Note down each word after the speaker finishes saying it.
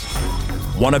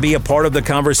Want to be a part of the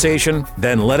conversation?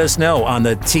 Then let us know on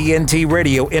the TNT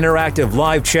Radio Interactive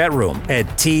Live chat room at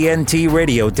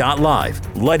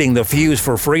tntradio.live. Lighting the fuse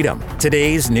for freedom.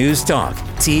 Today's News Talk,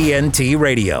 TNT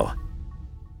Radio.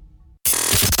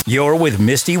 You're with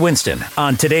Misty Winston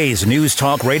on today's News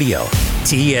Talk Radio,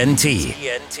 TNT.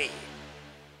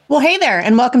 Well, hey there,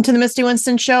 and welcome to the Misty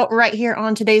Winston Show right here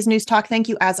on today's News Talk. Thank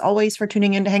you, as always, for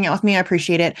tuning in to hang out with me. I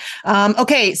appreciate it.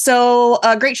 Okay, so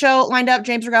a great show lined up.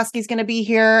 James Roguski is going to be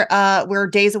here. We're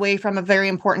days away from a very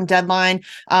important deadline.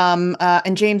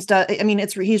 And James does, I mean,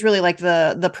 he's really like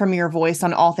the premier voice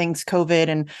on all things COVID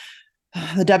and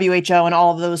the WHO and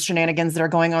all of those shenanigans that are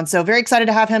going on. So very excited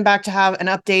to have him back to have an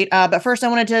update. But first, I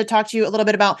wanted to talk to you a little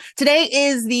bit about today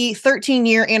is the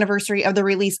 13-year anniversary of the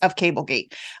release of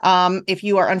Cablegate. If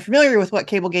you are unfamiliar with what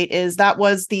Cablegate is, that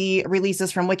was the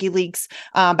releases from WikiLeaks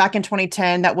back in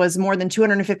 2010. That was more than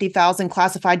 250,000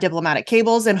 classified diplomatic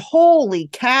cables. And holy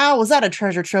cow, was that a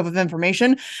treasure trove of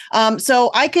information?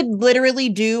 So I could literally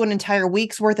do an entire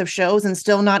week's worth of shows and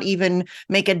still not even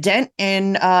make a dent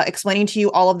in explaining to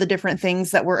you all of the different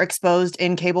things that were exposed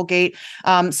in Cablegate.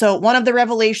 So one of the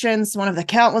revelations, one of the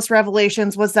countless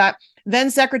revelations, was that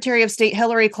then Secretary of State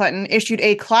Hillary Clinton issued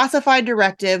a classified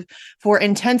directive for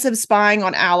intensive spying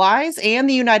on allies and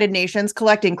the United Nations,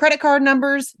 collecting credit card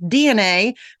numbers,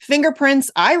 DNA,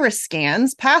 fingerprints, iris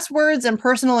scans, passwords, and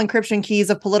personal encryption keys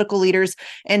of political leaders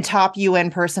and top UN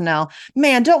personnel.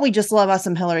 Man, don't we just love us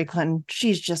some Hillary Clinton?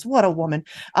 She's just, what a woman.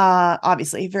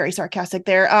 Obviously, very sarcastic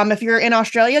there. If you're in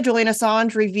Australia, Julian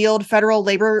Assange revealed federal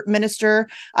labor minister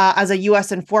as a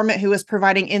U.S. informant who was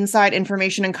providing inside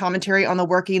information and commentary on the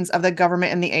workings of the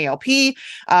government and the ALP. Julian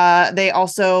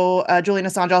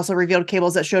Assange also revealed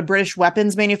cables that showed British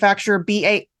weapons manufacturer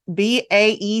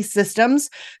BAE Systems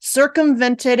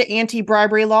circumvented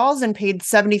anti-bribery laws and paid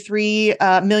 73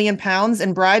 million pounds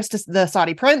in bribes to the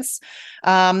Saudi prince.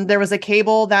 There was a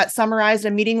cable that summarized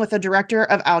a meeting with the director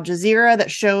of Al Jazeera that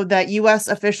showed that U.S.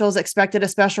 officials expected a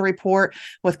special report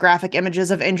with graphic images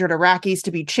of injured Iraqis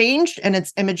to be changed and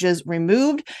its images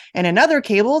removed. In another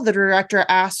cable, the director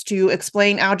asked to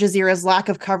explain Al Jazeera's lack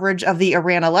of coverage of the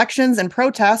Iran elections and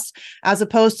protests as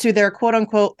opposed to their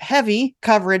quote-unquote heavy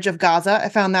coverage of Gaza. I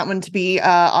found that one to be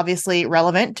obviously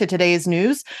relevant to today's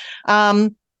news.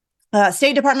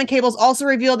 State Department cables also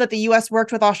revealed that the U.S.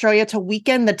 worked with Australia to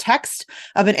weaken the text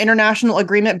of an international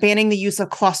agreement banning the use of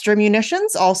cluster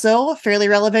munitions, also fairly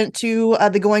relevant to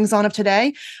the goings-on of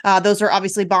today. Those are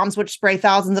obviously bombs which spray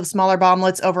thousands of smaller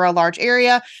bomblets over a large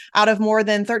area. Out of more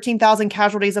than 13,000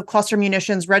 casualties of cluster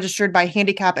munitions registered by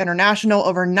Handicap International,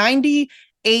 over 98%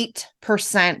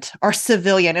 are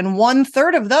civilian, and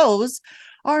 1/3 of those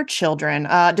are children.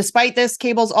 Despite this,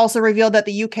 cables also revealed that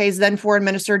the UK's then Foreign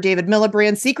Minister David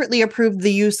Miliband secretly approved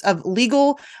the use of a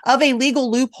legal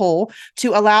loophole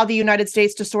to allow the United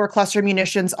States to store cluster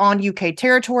munitions on UK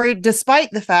territory, despite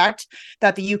the fact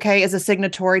that the UK is a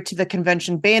signatory to the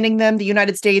convention banning them. The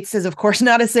United States is, of course,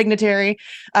 not a signatory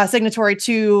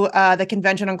to the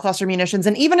Convention on Cluster Munitions,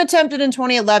 and even attempted in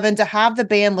 2011 to have the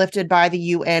ban lifted by the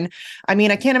UN. I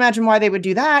mean, I can't imagine why they would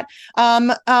do that.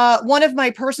 One of my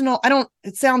personal,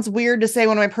 it sounds weird to say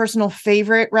one of my personal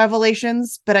favorite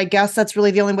revelations, but I guess that's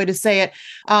really the only way to say it.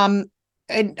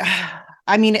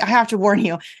 I mean, I have to warn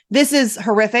you, this is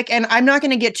horrific, and I'm not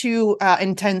going to get too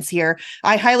intense here.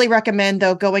 I highly recommend,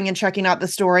 though, going and checking out the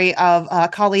story of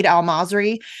Khalid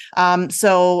al-Masri.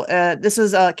 This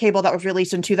is a cable that was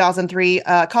released in 2003.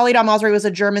 Khalid al-Masri was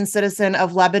a German citizen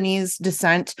of Lebanese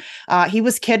descent. He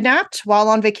was kidnapped while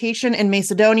on vacation in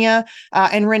Macedonia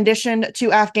and renditioned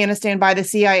to Afghanistan by the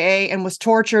CIA and was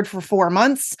tortured for 4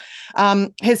 months.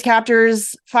 His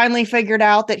captors finally figured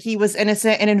out that he was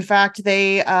innocent, and in fact,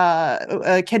 they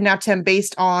kidnapped him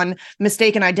based on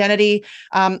mistaken identity.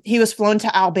 He was flown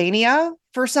to Albania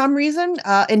for some reason,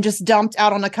 and just dumped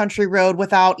out on a country road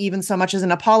without even so much as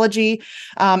an apology.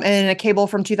 And in a cable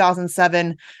from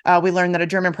 2007, we learned that a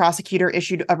German prosecutor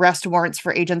issued arrest warrants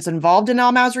for agents involved in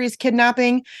al-Masri's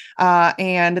kidnapping.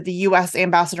 And the U.S.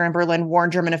 ambassador in Berlin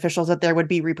warned German officials that there would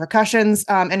be repercussions.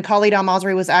 And Khalid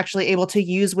al-Masri was actually able to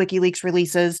use WikiLeaks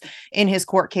releases in his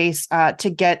court case to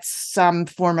get some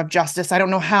form of justice. I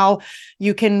don't know how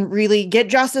you can really get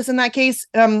justice in that case.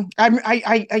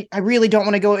 I really don't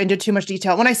want to go into too much detail.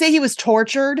 When I say he was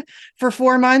tortured for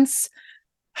 4 months,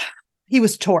 he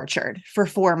was tortured for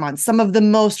 4 months. Some of the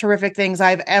most horrific things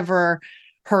I've ever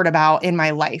heard about in my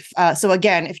life. So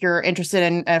again, if you're interested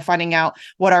in finding out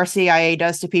what our CIA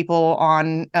does to people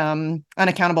on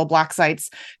unaccountable Black sites,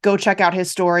 go check out his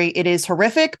story. It is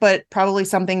horrific, but probably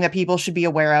something that people should be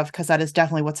aware of, because that is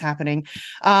definitely what's happening.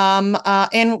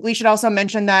 And we should also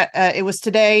mention that it was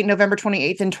today, November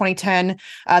 28th in 2010,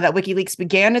 that WikiLeaks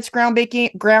began its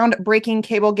groundbreaking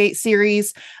Cablegate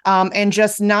series. And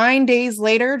just 9 days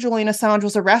later, Julian Assange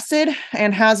was arrested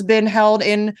and has been held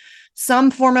in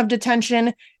some form of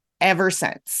detention ever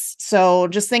since. So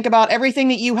just think about everything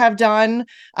that you have done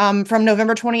from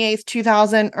November 28th,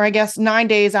 2000, or I guess 9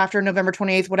 days after November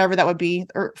 28th, whatever that would be,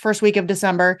 or first week of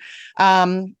December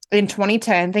in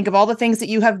 2010. Think of all the things that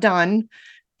you have done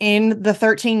in the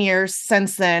 13 years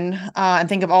since then, and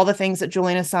think of all the things that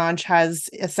Julian Assange has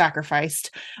sacrificed.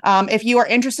 If you are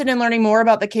interested in learning more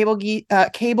about the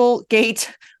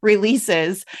Cablegate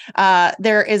releases,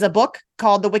 there is a book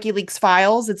called The WikiLeaks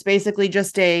Files. It's basically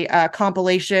just a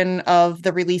compilation of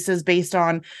the releases based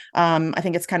on, I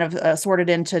think it's kind of sorted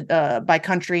into by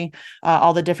country,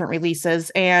 all the different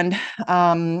releases. And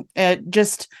it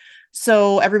just...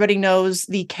 so everybody knows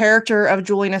the character of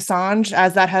Julian Assange,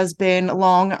 as that has been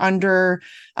long under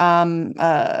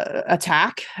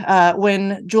attack.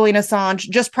 When Julian Assange,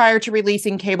 just prior to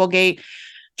releasing Cablegate,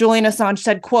 Julian Assange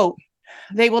said, quote,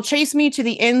 "They will chase me to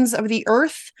the ends of the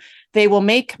earth. They will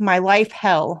make my life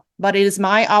hell, but it is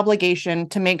my obligation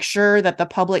to make sure that the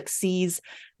public sees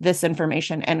this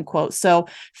information," end quote. So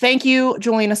thank you,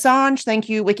 Julian Assange. Thank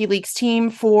you, WikiLeaks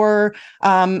team, for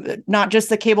not just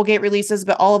the Cablegate releases,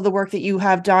 but all of the work that you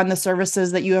have done, the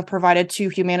services that you have provided to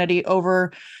humanity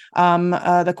over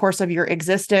the course of your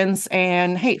existence.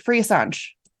 And hey, free Assange.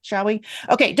 Shall we?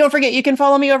 Okay, don't forget, you can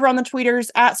follow me over on the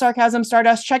tweeters at Sarcasm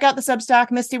Stardust. Check out the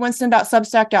Substack,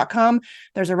 mistywinston.substack.com.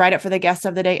 There's a write-up for the guest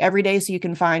of the day every day, so you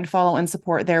can find, follow, and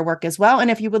support their work as well.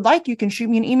 And if you would like, you can shoot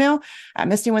me an email at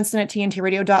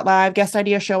mistywinston@tntradio.live. Guest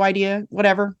idea, show idea,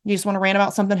 whatever. You just want to rant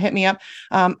about something, hit me up.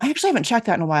 I actually haven't checked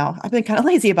that in a while. I've been kind of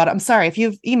lazy about it. I'm sorry. If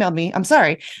you've emailed me, I'm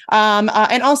sorry.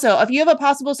 And also, if you have a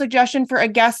possible suggestion for a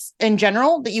guest in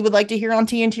general that you would like to hear on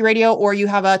TNT Radio, or you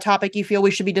have a topic you feel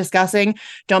we should be discussing,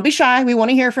 don't be shy. We want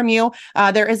to hear from you.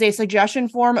 There is a suggestion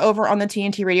form over on the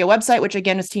TNT Radio website, which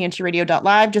again is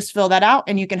tntradio.live. Just fill that out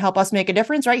and you can help us make a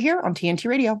difference right here on TNT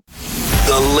Radio.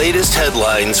 The latest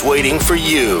headlines waiting for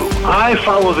you. I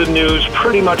follow the news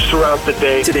pretty much throughout the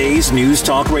day. Today's News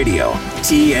Talk Radio,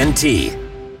 TNT.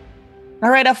 All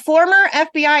right. A former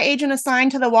FBI agent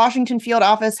assigned to the Washington field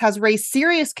office has raised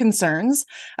serious concerns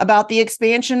about the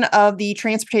expansion of the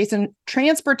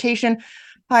Transportation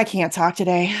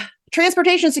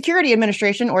Security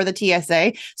Administration, or the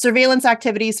TSA, surveillance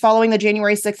activities following the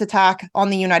January 6th attack on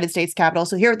the United States Capitol.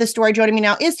 So here with this story, joining me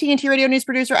now is TNT Radio News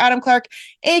producer Adam Clark,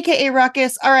 aka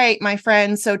Ruckus. All right, my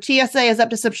friends. So TSA is up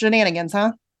to some shenanigans,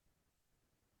 huh?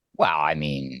 Well, I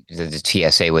mean, the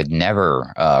TSA would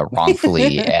never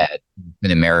wrongfully add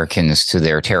Americans to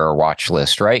their terror watch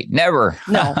list, right? Never.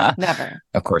 No, never.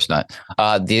 Of course not.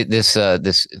 This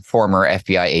former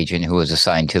FBI agent who was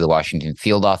assigned to the Washington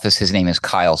field office, his name is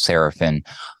Kyle Seraphin.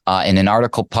 In an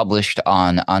article published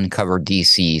on Uncover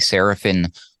DC,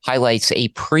 Seraphin highlights a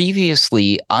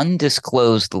previously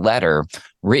undisclosed letter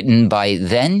written by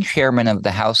then chairman of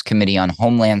the House Committee on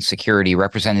Homeland Security,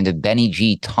 Representative Benny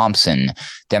G. Thompson,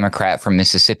 Democrat from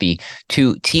Mississippi,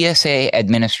 to TSA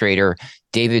Administrator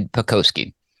David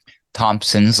Pekoski.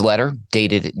 Thompson's letter,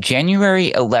 dated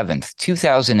January 11th,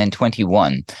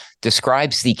 2021,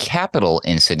 describes the Capitol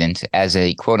incident as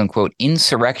a quote-unquote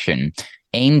insurrection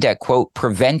aimed at, quote,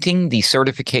 preventing the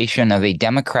certification of a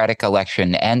democratic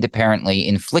election and apparently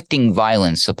inflicting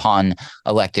violence upon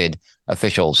elected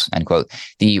officials, end quote.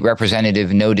 The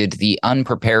representative noted the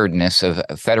unpreparedness of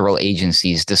federal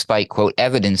agencies despite, quote,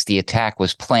 evidence the attack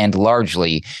was planned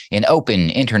largely in open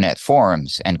internet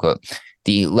forums, end quote.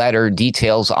 The letter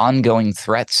details ongoing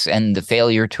threats and the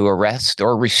failure to arrest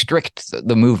or restrict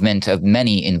the movement of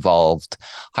many involved,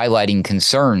 highlighting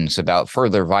concerns about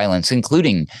further violence,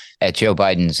 including at Joe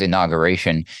Biden's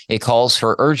inauguration. It calls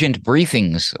for urgent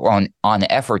briefings on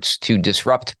efforts to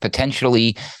disrupt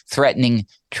potentially threatening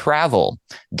travel,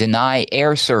 deny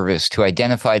air service to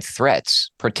identified threats,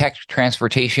 protect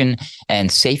transportation,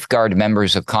 and safeguard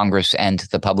members of Congress and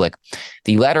the public.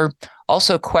 The letter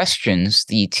also questions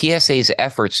the TSA's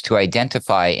efforts to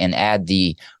identify and add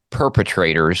the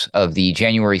perpetrators of the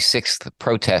January 6th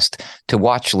protest to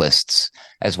watch lists,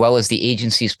 as well as the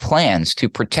agency's plans to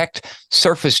protect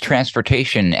surface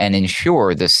transportation and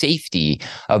ensure the safety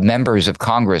of members of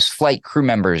Congress, flight crew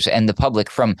members, and the public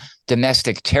from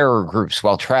domestic terror groups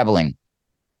while traveling.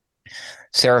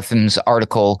 Seraphin's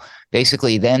article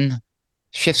basically then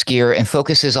shifts gear and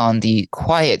focuses on the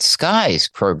Quiet Skies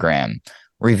program,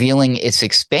 revealing its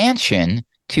expansion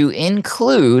to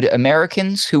include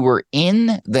Americans who were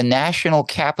in the national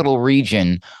capital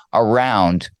region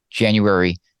around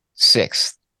January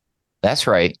 6th. That's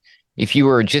right. If you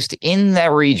were just in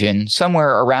that region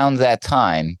somewhere around that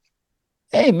time,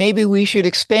 hey, maybe we should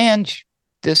expand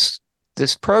this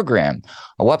program.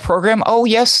 What program? Oh,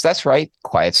 yes, that's right.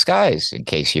 Quiet Skies. In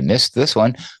case you missed this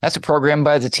one, that's a program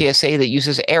by the TSA that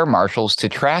uses air marshals to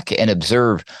track and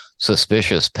observe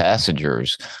suspicious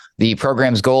passengers. The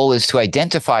program's goal is to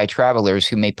identify travelers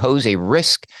who may pose a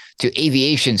risk to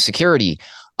aviation security,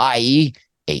 i.e.,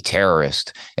 a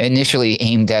terrorist. Initially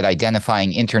aimed at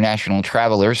identifying international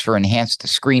travelers for enhanced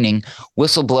screening,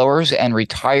 whistleblowers and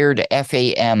retired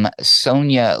FAM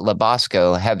Sonia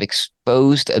Labasco have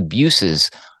exposed abuses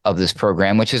of this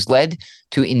program, which has led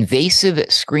to invasive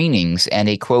screenings and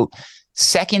a, quote,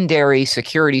 secondary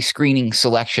security screening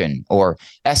selection, or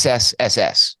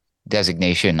SSSS,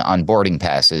 designation on boarding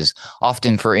passes,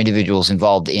 often for individuals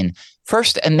involved in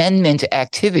First Amendment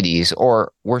activities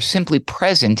or were simply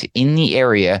present in the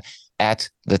area at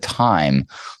the time.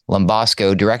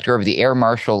 Lombasco, director of the Air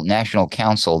Marshal National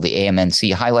Council, the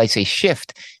AMNC, highlights a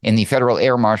shift in the Federal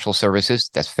Air Marshal Services,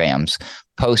 that's FAMS,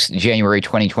 post-January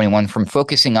 2021 from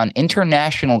focusing on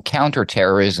international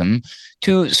counterterrorism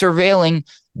to surveilling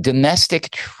domestic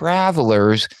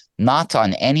travelers not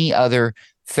on any other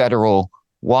federal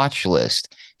watch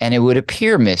list. And it would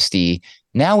appear, Misty,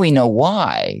 now we know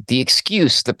why. The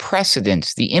excuse, the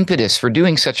precedent, the impetus for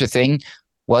doing such a thing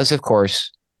was, of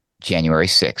course, January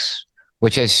 6th,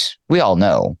 which, as we all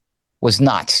know, was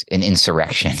not an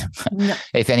insurrection. No.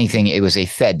 If anything, it was a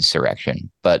Fed-surrection.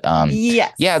 But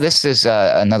yes. Yeah, this is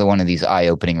another one of these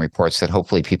eye-opening reports that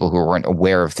hopefully people who weren't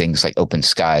aware of things like open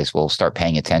skies will start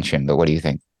paying attention. But what do you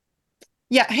think?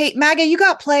 Yeah. Hey, MAGA, you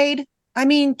got played. I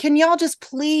mean, can y'all just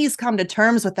please come to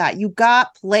terms with that? You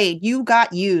got played, you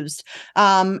got used.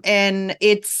 And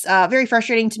it's very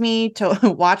frustrating to me to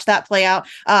watch that play out.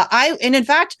 And in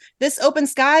fact, this open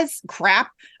skies crap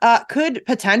could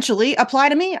potentially apply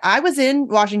to me. I was in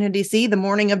Washington, D.C. the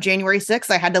morning of January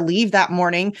 6th. I had to leave that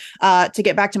morning to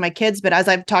get back to my kids. But as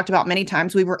I've talked about many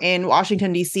times, we were in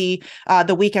Washington, D.C.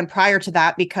 The weekend prior to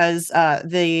that because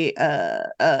the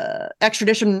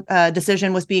extradition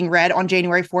decision was being read on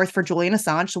January 4th for Julian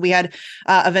Assange. So we had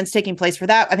events taking place for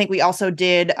that. I think we also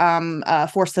did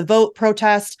Force the Vote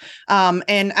protest.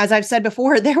 And as I've said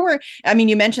before,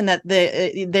 you mentioned that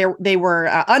they were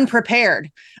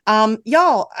unprepared.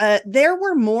 Y'all, there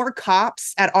were more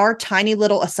cops at our tiny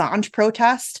little Assange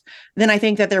protest than I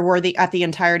think that there were at the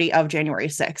entirety of January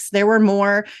 6th. There were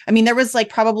more. I mean, there was like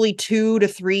probably 2 to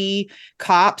 3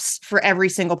 cops for every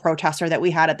single protester that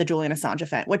we had at the Julian Assange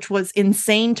event, which was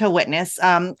insane to witness.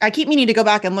 I keep meaning to go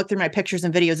back and look through my pictures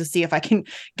and videos to see if I can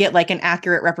get like an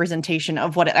accurate representation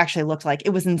of what it actually looked like.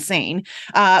 It was insane.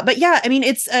 But yeah, I mean,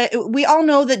 we all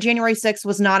know that January 6th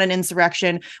was not an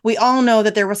insurrection. We all know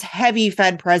that there was heavy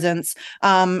Fed presence.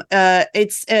 Now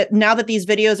that these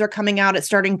videos are coming out, it's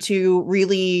starting to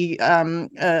really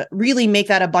make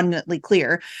that abundantly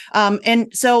clear.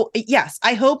 And so, yes,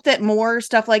 I hope that more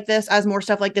stuff like this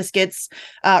gets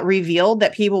revealed,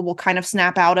 that people will kind of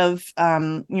snap out of,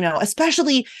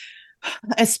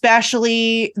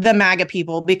 especially the MAGA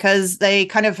people, because they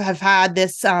kind of have had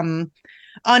this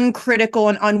uncritical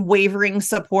and unwavering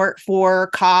support for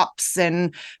cops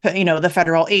and, the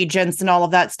federal agents and all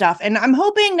of that stuff. And I'm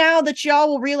hoping now that y'all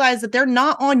will realize that they're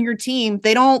not on your team.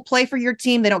 They don't play for your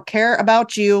team. They don't care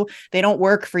about you. They don't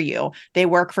work for you. They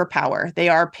work for power. They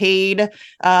are paid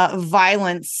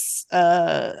violence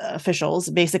officials,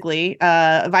 basically,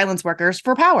 violence workers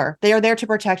for power. They are there to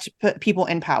protect people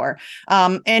in power.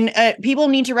 And people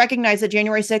need to recognize that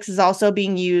January 6th is also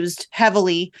being used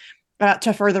heavily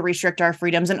to further restrict our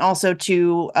freedoms, and also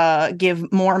to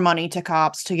give more money to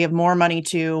cops, to give more money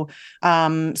to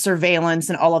surveillance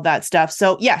and all of that stuff.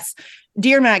 So yes,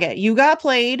 dear MAGA, you got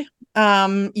played.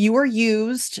 You were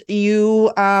used.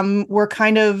 You were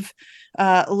kind of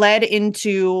led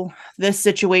into this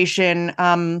situation.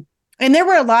 And there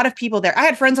were a lot of people there. I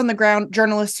had friends on the ground,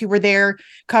 journalists who were there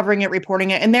covering it,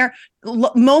 reporting it. And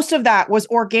most of that was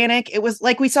organic. It was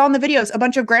like we saw in the videos, a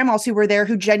bunch of grandmas who were there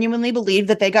who genuinely believed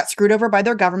that they got screwed over by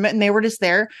their government and they were just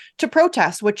there to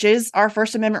protest, which is our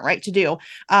First Amendment right to do.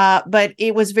 But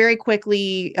it was very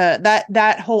quickly,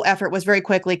 that whole effort was very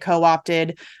quickly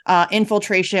co-opted,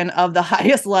 infiltration of the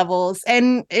highest levels.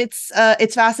 And it's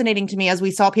fascinating to me as we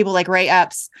saw people like Ray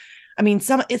Epps. I mean,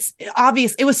 it's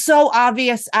obvious. It was so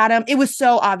obvious, Adam. It was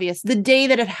so obvious. The day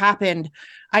that it happened,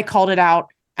 I called it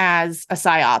out. as a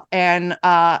psyop. And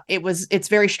it's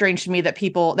very strange to me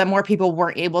that more people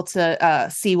weren't able to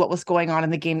see what was going on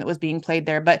in the game that was being played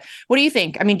there. But what do you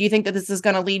think? I mean, do you think that this is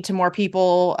going to lead to more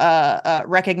people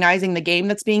recognizing the game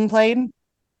that's being played?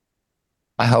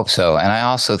 I hope so. And I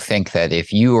also think that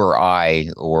if you or I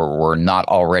were not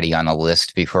already on a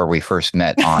list before we first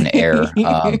met on air,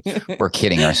 we're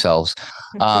kidding ourselves.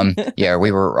 Yeah,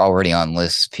 we were already on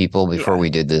lists, people, before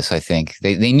we did this. I think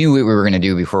they knew what we were going to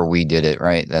do before we did it,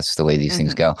 right? That's the way these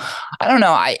things go. I don't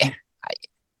know.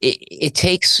 It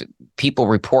takes people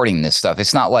reporting this stuff.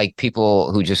 It's not like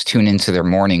people who just tune into their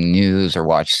morning news or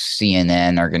watch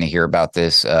CNN are going to hear about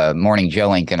this. Morning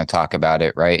Joe ain't going to talk about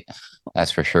it, right?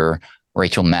 That's for sure.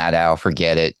 Rachel Maddow,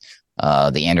 forget it.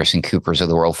 The Anderson Coopers of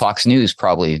the world. Fox News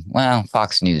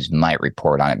Fox News might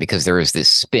report on it because there is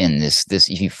this spin, this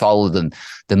if you follow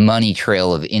the money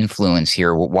trail of influence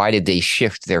here, why did they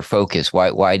shift their focus? Why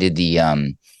are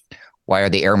the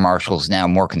air marshals now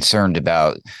more concerned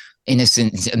about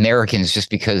innocent Americans just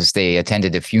because they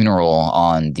attended a funeral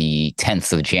on the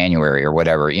 10th of January or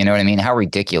whatever? You know what I mean? How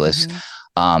ridiculous.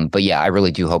 But yeah, I really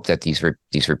do hope that these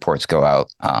reports go out,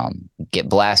 get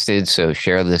blasted. So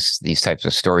share these types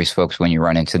of stories, folks, when you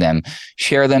run into them.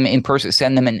 Share them in person,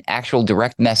 send them an actual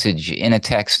direct message in a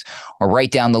text, or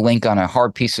write down the link on a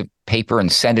hard piece of paper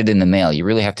and send it in the mail. You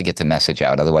really have to get the message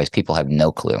out. Otherwise, people have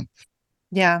no clue.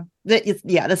 Yeah.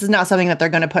 This is not something that they're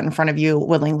going to put in front of you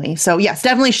willingly. So yes,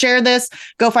 definitely share this.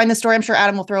 Go find the story. I'm sure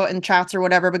Adam will throw it in chats or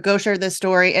whatever, but go share this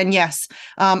story. And yes,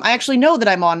 I actually know that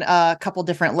I'm on a couple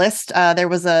different lists. There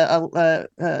was a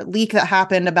leak that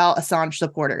happened about Assange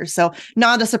supporters. So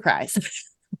not a surprise.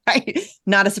 Right?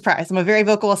 Not a surprise. I'm a very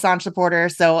vocal Assange supporter.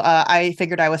 So I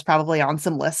figured I was probably on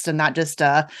some lists, and that just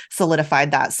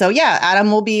solidified that. So yeah, Adam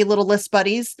will be little list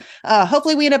buddies.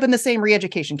 Hopefully we end up in the same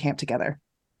re-education camp together.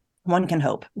 One can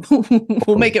hope.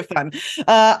 We'll make it fun.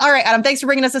 All right, Adam, thanks for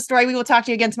bringing us a story. We will talk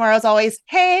to you again tomorrow as always.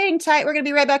 Hang tight. We're going to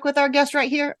be right back with our guest right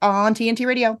here on TNT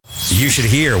Radio. You should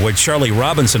hear what Charlie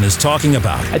Robinson is talking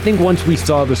about. I think once we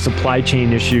saw the supply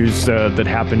chain issues that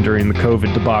happened during the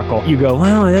COVID debacle, you go,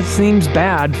 well, that seems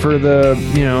bad for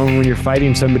when you're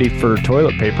fighting somebody for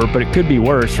toilet paper, but it could be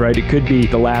worse, right? It could be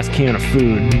the last can of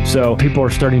food. So people are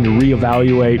starting to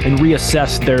reevaluate and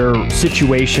reassess their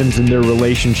situations and their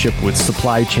relationship with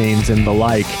supply chain and the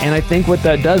like. And I think what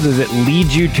that does is it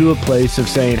leads you to a place of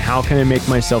saying, how can I make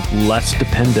myself less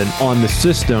dependent on the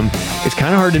system? It's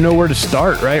kind of hard to know where to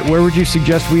start, right? Where would you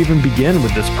suggest we even begin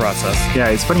with this process? Yeah,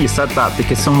 it's funny you said that,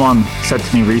 because someone said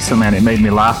to me recently, and it made me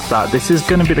laugh, that this is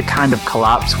going to be the kind of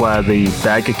collapse where the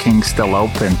Burger King's still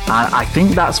open. And I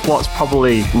think that's what's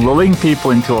probably lulling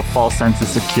people into a false sense of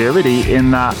security,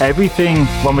 in that everything,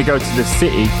 when we go to the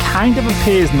city, kind of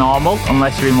appears normal,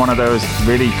 unless you're in one of those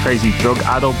really crazy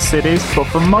drug-addled cities. But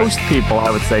for most people, I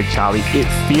would say, Charlie, it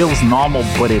feels normal,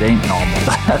 but it ain't normal.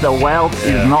 The world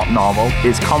is not normal.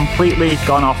 It's completely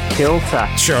gone off kilter.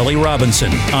 Charlie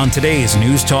Robinson on today's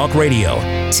News Talk Radio,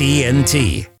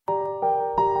 TNT.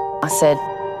 I said,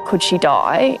 could she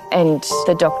die? And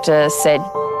the doctor said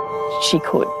she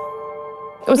could.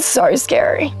 It was so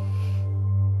scary.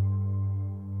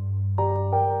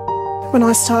 When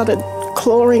I started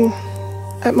clawing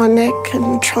at my neck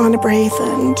and trying to breathe,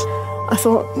 and I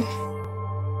thought,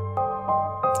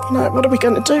 what are we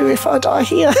going to do if I die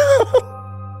here?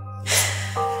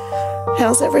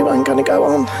 How's everyone going to go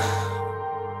on?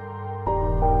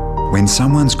 When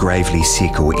someone's gravely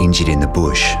sick or injured in the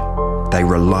bush, they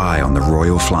rely on the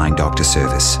Royal Flying Doctor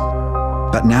Service.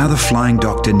 But now the Flying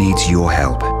Doctor needs your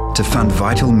help to fund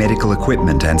vital medical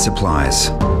equipment and supplies.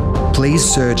 Please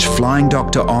search Flying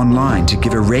Doctor online to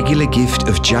give a regular gift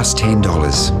of just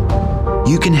 $10.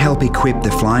 You can help equip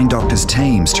the Flying Doctor's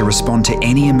teams to respond to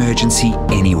any emergency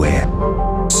anywhere.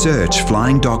 Search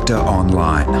Flying Doctor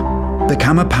online.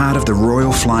 Become a part of the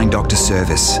Royal Flying Doctor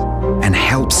Service and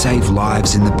help save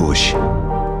lives in the bush.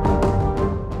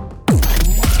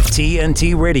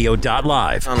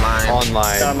 TNTRadio.live.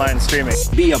 Online streaming.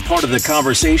 Be a part of the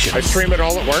conversation. I stream it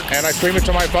all at work, and I stream it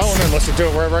to my phone and listen to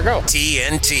it wherever I go.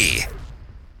 TNT.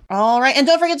 All right. And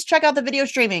don't forget to check out the video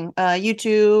streaming,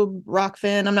 YouTube,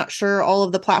 Rockfin. I'm not sure all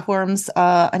of the platforms.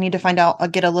 I need to find out. I'll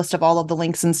get a list of all of the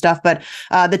links and stuff. But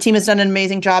the team has done an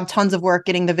amazing job. Tons of work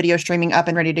getting the video streaming up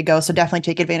and ready to go. So definitely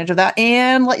take advantage of that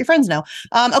and let your friends know.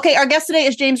 Okay. Our guest today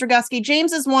is James Roguski.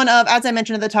 James is one of, as I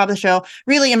mentioned at the top of the show,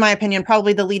 really, in my opinion,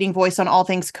 probably the leading voice on all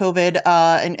things COVID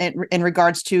in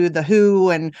regards to the WHO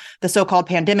and the so-called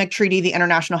pandemic treaty, the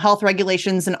international health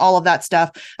regulations, and all of that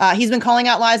stuff. He's been calling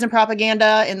out lies and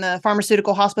propaganda in the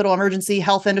pharmaceutical hospital emergency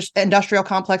health industrial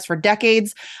complex for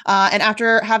decades. And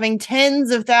after having tens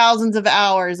of thousands of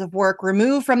hours of work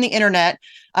removed from the internet,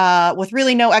 with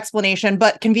really no explanation.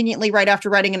 But conveniently, right after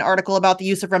writing an article about the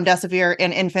use of remdesivir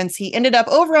in infants, he ended up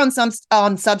over on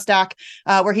Substack,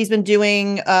 where he's been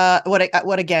doing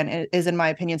what again is, in my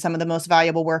opinion, some of the most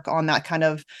valuable work on that kind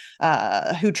of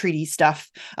WHO treaty stuff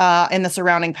and the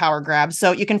surrounding power grabs.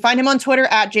 So you can find him on Twitter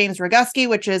at James Roguski,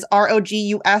 which is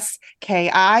Roguski,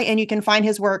 and you can find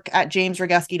his work at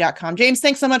jamesroguski.com. James,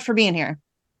 thanks so much for being here.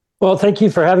 Well, thank you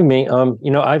for having me.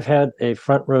 I've had a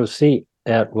front row seat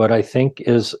at what I think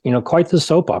is, quite the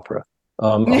soap opera.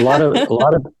 A lot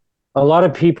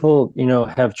of people,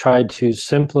 have tried to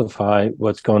simplify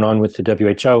what's going on with the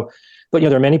WHO, but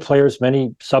there are many players,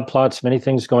 many subplots, many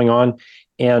things going on.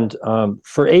 And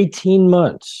for 18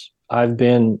 months, I've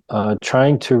been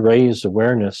trying to raise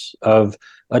awareness of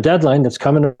a deadline that's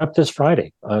coming up this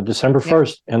Friday, December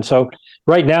 1st. And so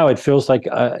right now it feels like,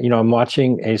 I'm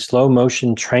watching a slow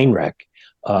motion train wreck.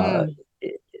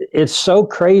 It's so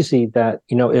crazy that,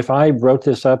 if I wrote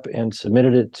this up and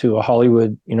submitted it to a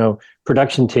Hollywood,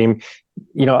 production team,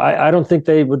 I don't think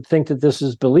they would think that this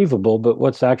is believable, but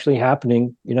what's actually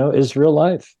happening, is real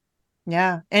life.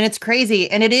 Yeah. And it's crazy.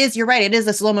 And it is, you're right. It is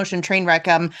a slow motion train wreck.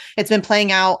 It's been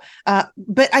playing out,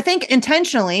 but I think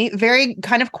intentionally, very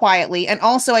kind of quietly. And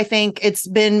also I think it's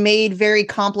been made very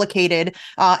complicated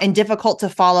and difficult to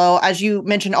follow. As you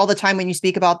mentioned all the time when you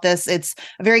speak about this, it's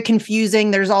very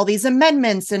confusing. There's all these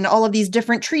amendments and all of these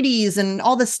different treaties and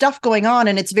all this stuff going on.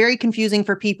 And it's very confusing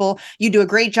for people. You do a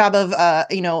great job of,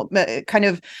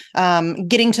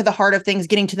 getting to the heart of things,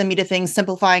 getting to the meat of things,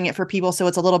 simplifying it for people so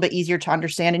it's a little bit easier to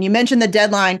understand. And you mentioned the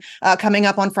deadline coming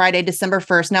up on Friday, December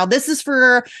 1st. Now, this is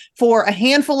for a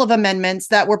handful of amendments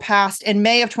that were passed in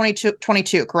May of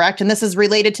 2022, correct? And this is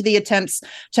related to the attempts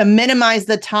to minimize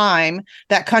the time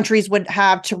that countries would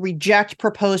have to reject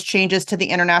proposed changes to the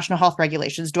international health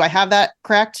regulations. Do I have that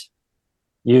correct?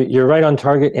 You're right on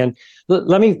target. And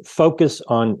let me focus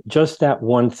on just that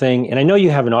one thing. And I know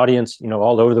you have an audience,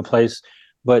 all over the place.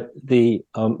 But the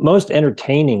most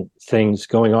entertaining things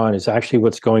going on is actually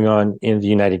what's going on in the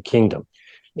United Kingdom,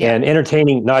 and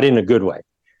entertaining not in a good way.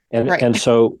 And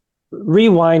so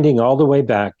rewinding all the way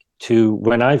back to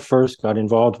when I first got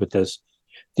involved with this,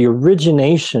 the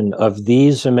origination of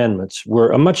these amendments were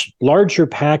a much larger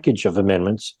package of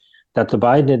amendments that the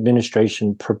Biden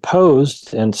administration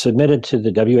proposed and submitted to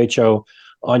the WHO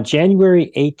on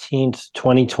January 18th,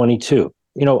 2022,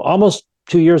 almost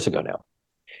 2 years ago now.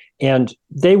 And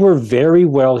they were very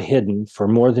well hidden for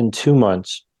more than 2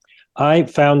 months. I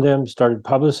found them, started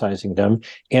publicizing them.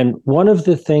 And one of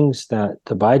the things that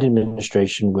the Biden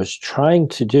administration was trying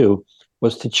to do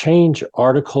was to change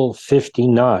Article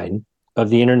 59 of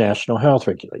the International Health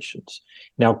Regulations.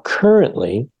 Now,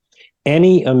 currently,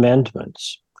 any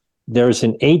amendments, there's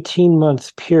an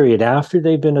 18-month period after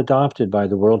they've been adopted by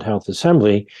the World Health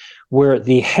Assembly where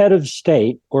the head of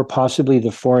state, or possibly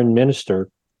the foreign minister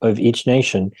of each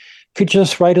nation, could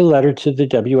just write a letter to the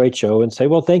WHO and say,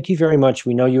 well, thank you very much.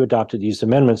 We know you adopted these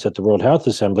amendments at the World Health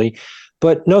Assembly,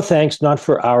 but no thanks, not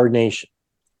for our nation.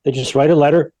 They just write a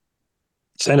letter,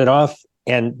 send it off,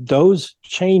 and those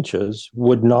changes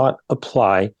would not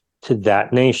apply to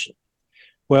that nation.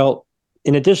 Well,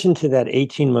 in addition to that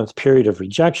 18-month period of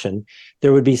rejection,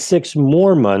 there would be 6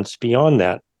 more months beyond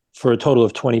that, for a total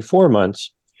of 24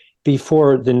 months,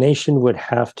 before the nation would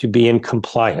have to be in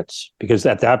compliance, because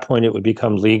at that point it would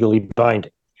become legally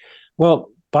binding. Well,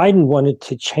 Biden wanted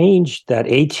to change that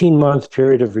 18-month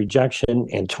period of rejection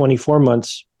and 24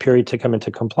 months period to come into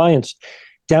compliance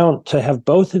down to have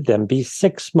both of them be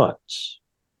 6 months.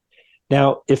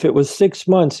 Now, if it was 6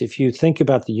 months, if you think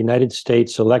about the United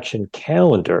States election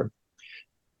calendar,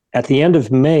 at the end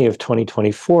of May of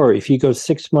 2024, if you go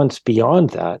 6 months beyond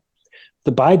that,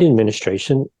 the Biden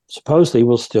administration supposedly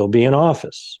will still be in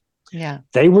office. Yeah.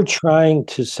 They were trying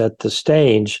to set the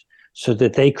stage so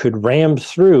that they could ram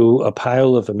through a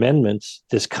pile of amendments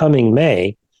this coming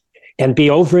May and be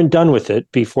over and done with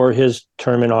it before his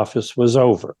term in office was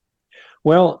over.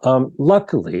 Well,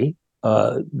 luckily,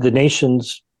 the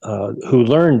nations who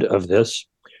learned of this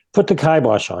put the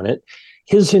kibosh on it.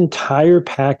 His entire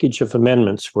package of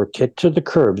amendments were kicked to the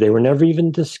curb. They were never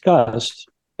even discussed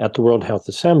at the World Health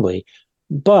Assembly.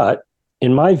 But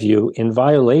in my view, in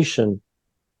violation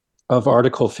of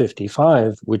Article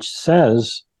 55, which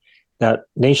says that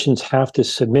nations have to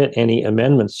submit any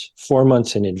amendments 4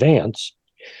 months in advance,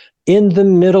 in the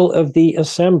middle of the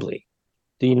assembly,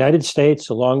 the United States,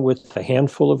 along with a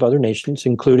handful of other nations,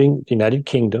 including the United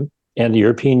Kingdom and the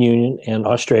European Union and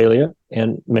Australia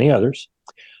and many others,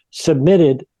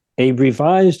 submitted a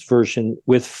revised version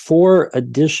with 4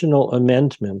 additional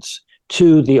amendments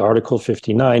to the Article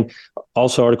 59,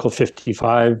 also Article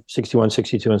 55, 61,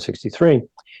 62, and 63.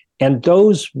 And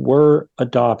those were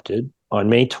adopted on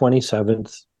May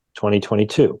 27th,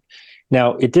 2022.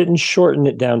 Now, it didn't shorten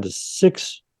it down to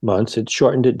 6 months. It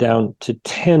shortened it down to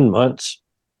 10 months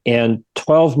and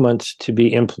 12 months to be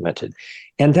implemented.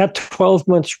 And that 12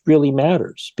 months really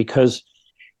matters, because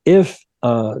if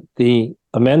the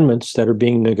amendments that are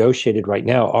being negotiated right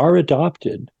now are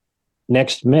adopted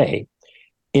next May,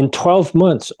 in 12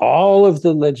 months, all of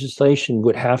the legislation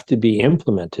would have to be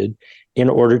implemented in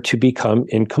order to become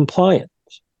in compliance.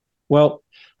 Well,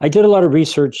 I did a lot of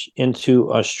research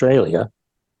into Australia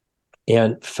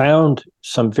and found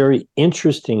some very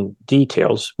interesting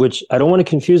details, which I don't want to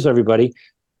confuse everybody.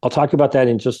 I'll talk about that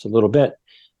in just a little bit.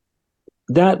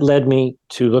 That led me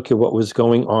to look at what was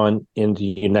going on in the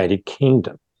United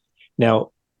Kingdom.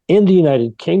 Now, in the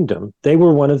United Kingdom, they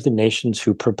were one of the nations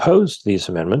who proposed these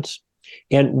amendments.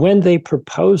 And when they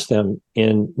proposed them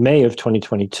in May of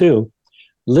 2022,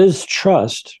 Liz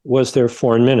Truss was their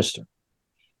foreign minister.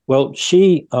 Well,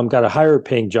 she got a higher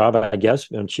paying job, I guess,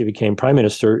 when she became prime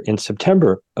minister in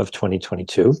September of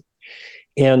 2022.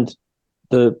 And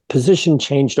the position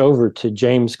changed over to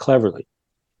James Cleverly.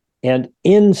 And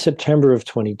in September of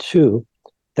 22,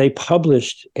 they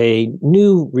published a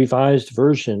new revised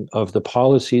version of the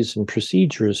policies and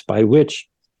procedures by which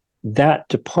that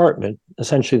department,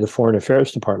 essentially the Foreign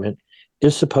Affairs Department,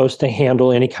 is supposed to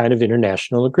handle any kind of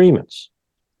international agreements.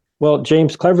 Well,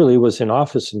 James Cleverly was in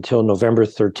office until November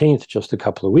 13th, just a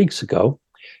couple of weeks ago.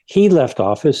 He left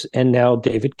office, and now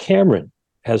David Cameron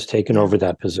has taken over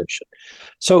that position.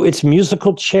 So it's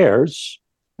musical chairs,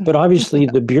 but obviously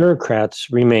the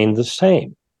bureaucrats remain the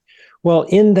same. Well,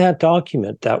 in that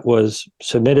document that was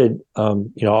submitted,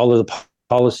 all of the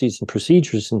policies and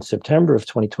procedures in September of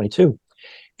 2022,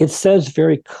 it says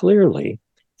very clearly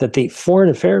that the Foreign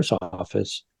Affairs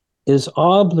Office is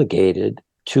obligated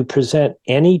to present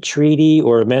any treaty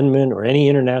or amendment or any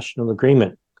international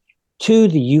agreement to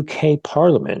the UK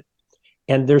Parliament.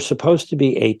 And there's supposed to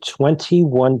be a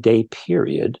 21-day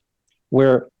period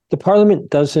where the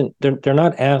Parliament they're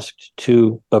not asked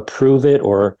to approve it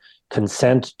or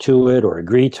consent to it or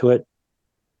agree to it.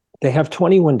 They have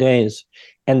 21 days,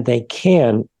 and they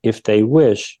can, if they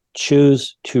wish,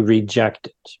 choose to reject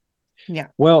it. Yeah.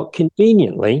 Well,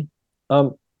 conveniently,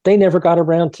 they never got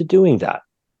around to doing that.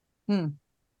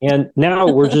 And now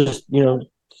we're just,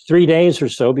 3 days or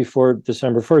so before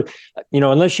December 1st.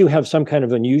 Unless you have some kind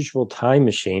of unusual time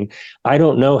machine, I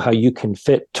don't know how you can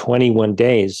fit 21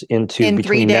 days into in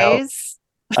 3 days.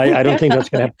 I don't think that's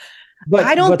going to happen. But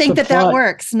I don't think that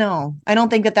works. No, I don't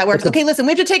think that works. Okay, listen,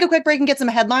 we have to take a quick break and get some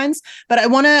headlines, but I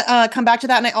want to come back to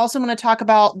that. And I also want to talk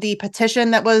about the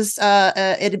petition that was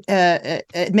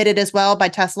admitted as well by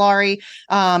Tess Lowry,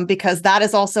 because that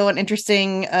is also an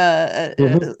interesting,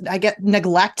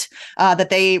 neglect that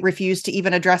they refuse to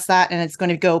even address that. And it's going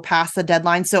to go past the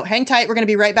deadline. So hang tight. We're going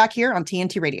to be right back here on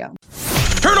TNT Radio.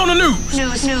 Turn on the news.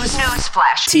 News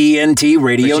flash. TNT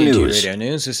Radio News. Radio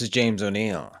News. This is James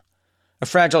O'Neill. A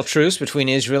fragile truce between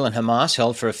Israel and Hamas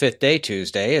held for a fifth day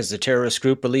Tuesday as the terrorist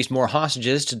group released more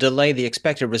hostages to delay the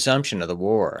expected resumption of the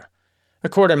war. A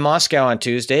court in Moscow on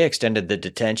Tuesday extended the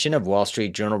detention of Wall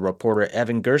Street Journal reporter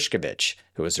Evan Gershkovich,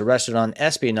 who was arrested on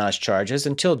espionage charges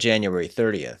until January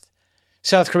 30th.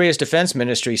 South Korea's defense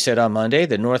ministry said on Monday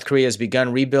that North Korea has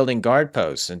begun rebuilding guard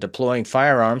posts and deploying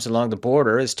firearms along the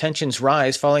border as tensions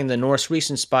rise following the North's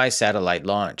recent spy satellite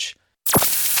launch.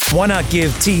 Why not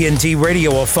give TNT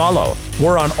Radio a follow?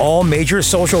 We're on all major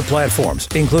social platforms,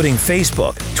 including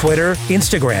Facebook, Twitter,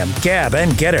 Instagram, Gab,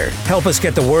 and Getter. Help us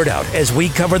get the word out as we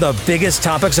cover the biggest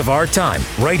topics of our time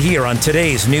right here on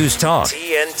today's News Talk.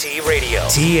 TNT Radio.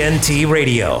 TNT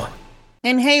Radio.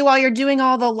 And hey, while you're doing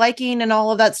all the liking and all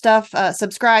of that stuff,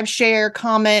 subscribe, share,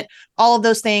 comment, all of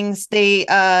those things, they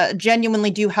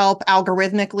genuinely do help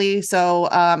algorithmically. So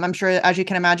I'm sure, as you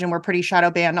can imagine, we're pretty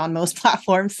shadow banned on most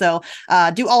platforms. So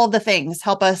do all of the things,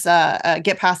 help us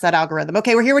get past that algorithm.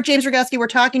 Okay, we're here with James Roguski. We're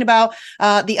talking about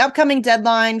the upcoming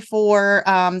deadline for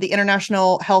the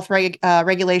international health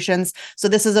regulations. So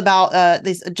this is about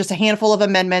just a handful of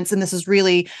amendments, and this is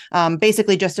really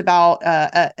basically just about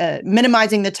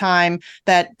minimizing the time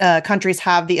that countries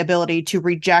have the ability to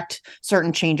reject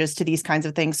certain changes to these kinds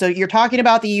of things. So you're talking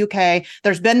about the UK.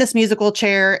 There's been this musical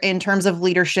chair in terms of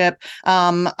leadership,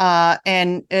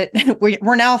 and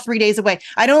we're now 3 days away.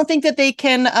 I don't think that they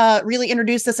can really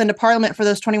introduce this into Parliament for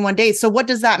those 21 days. So what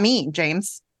does that mean,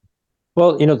 James?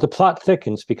 Well, the plot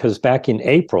thickens because back in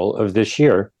April of this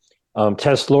year,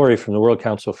 Tess Lowry from the World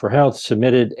Council for Health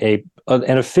submitted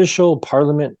an official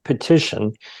Parliament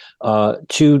petition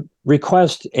to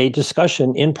request a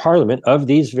discussion in Parliament of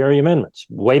these very amendments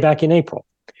way back in April.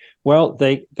 Well,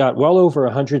 they got well over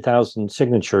 100,000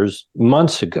 signatures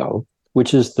months ago,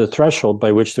 which is the threshold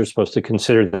by which they're supposed to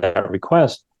consider that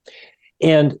request.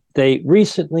 And they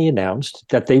recently announced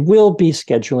that they will be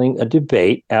scheduling a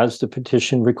debate, as the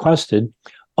petition requested,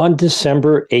 on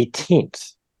December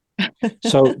 18th.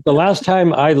 So the last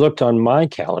time I looked on my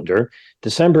calendar,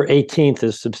 December 18th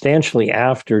is substantially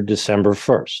after December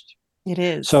 1st. It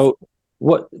is. So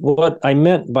what I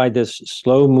meant by this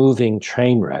slow-moving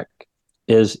train wreck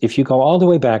is, if you go all the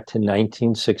way back to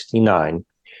 1969,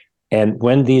 and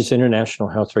when these international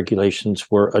health regulations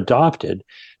were adopted,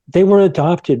 they were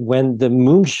adopted when the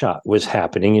moonshot was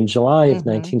happening in July of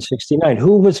 1969.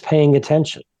 Who was paying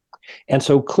attention? And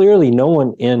so clearly no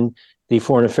one in the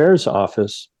Foreign Affairs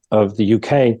Office of the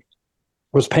UK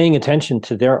was paying attention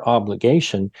to their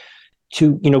obligation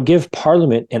to, give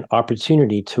Parliament an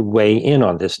opportunity to weigh in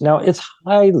on this. Now, it's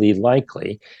highly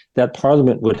likely that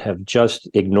Parliament would have just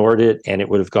ignored it and it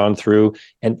would have gone through,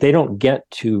 and they don't get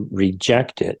to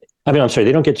reject it. They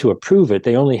don't get to approve it.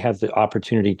 They only have the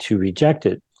opportunity to reject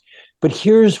it. But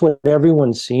here's what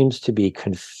everyone seems to be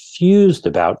confused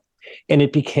about, and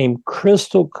it became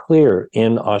crystal clear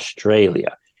in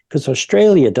Australia, because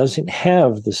Australia doesn't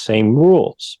have the same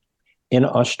rules. In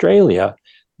Australia,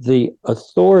 the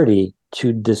authority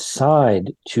to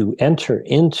decide to enter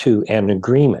into an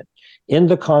agreement in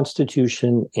the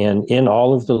Constitution and in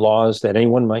all of the laws that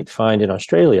anyone might find in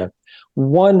Australia,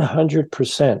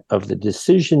 100% of the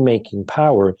decision-making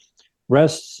power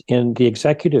rests in the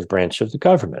executive branch of the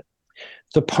government.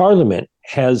 The Parliament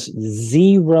has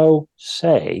zero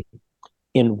say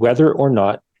in whether or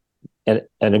not an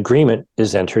agreement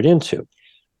is entered into.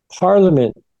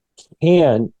 Parliament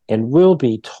can and will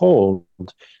be told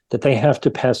that they have to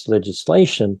pass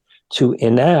legislation to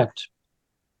enact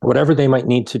whatever they might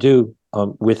need to do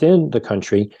within the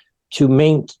country to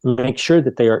make sure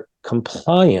that they are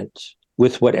compliant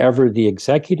with whatever the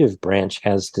executive branch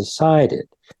has decided.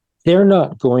 They're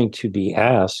not going to be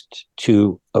asked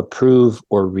to approve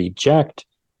or reject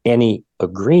any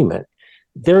agreement.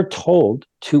 They're told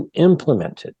to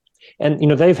implement it. And,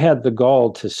 they've had the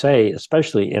gall to say,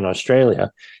 especially in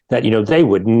Australia, that, they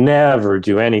would never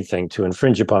do anything to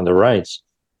infringe upon the rights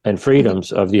and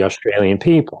freedoms of the Australian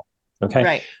people. Okay.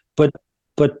 Right. But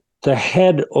the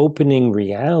head opening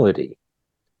reality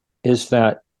is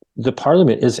that the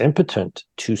Parliament is impotent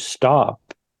to stop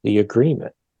the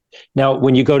agreement. Now,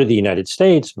 when you go to the United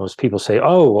States, most people say,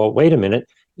 oh, well, wait a minute.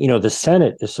 The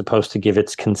Senate is supposed to give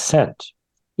its consent.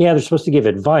 Yeah, they're supposed to give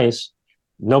advice.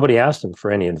 Nobody asked them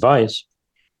for any advice.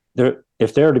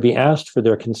 If they're to be asked for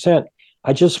their consent,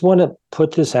 I just want to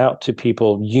put this out to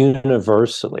people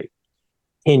universally.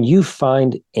 Can you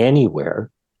find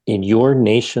anywhere in your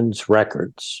nation's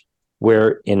records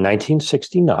where in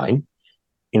 1969,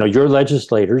 your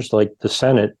legislators, like the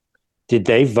Senate, did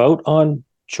they vote on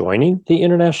joining the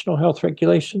international health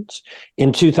regulations?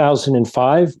 In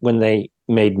 2005, when they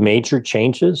made major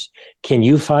changes, can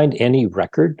you find any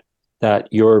record that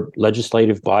your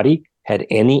legislative body had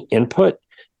any input?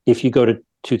 If you go to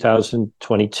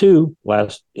 2022,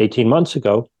 last 18 months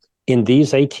ago, in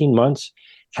these 18 months,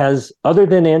 has, other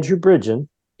than Andrew Bridgen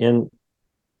in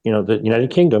the United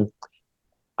Kingdom,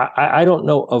 I don't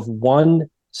know of one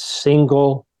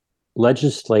single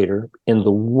legislator in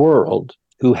the world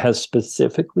who has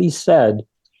specifically said,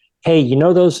 hey,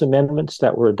 those amendments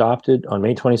that were adopted on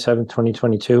May 27,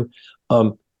 2022,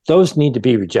 those need to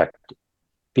be rejected.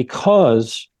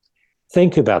 Because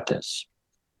think about this.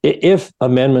 If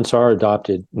amendments are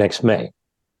adopted next May,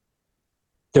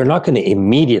 they're not going to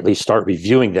immediately start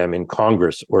reviewing them in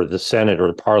Congress or the Senate or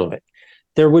the Parliament.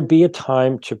 There would be a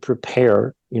time to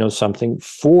prepare, something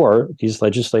for these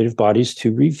legislative bodies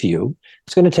to review.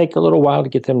 It's going to take a little while to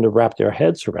get them to wrap their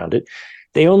heads around it.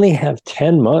 They only have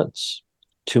 10 months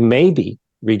to maybe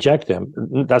reject them.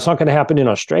 That's not going to happen in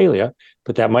Australia,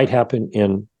 but that might happen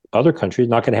in other countries,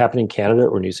 not going to happen in Canada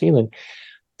or New Zealand.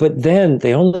 But then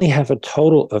they only have a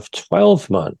total of 12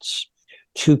 months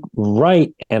to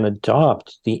write and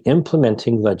adopt the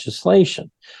implementing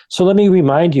legislation. So let me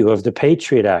remind you of the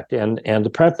Patriot Act and the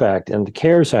PrEP Act and the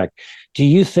CARES Act. Do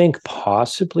you think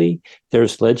possibly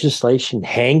there's legislation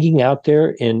hanging out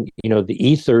there in the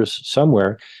ethers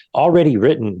somewhere, already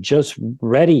written, just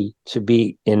ready to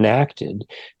be enacted?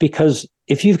 Because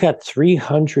if you've got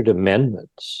 300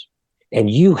 amendments and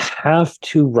you have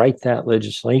to write that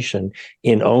legislation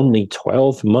in only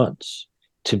 12 months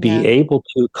to be able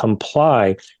to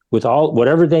comply with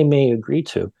whatever they may agree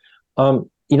to,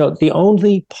 the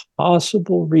only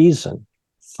possible reason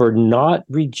for not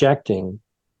rejecting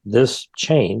this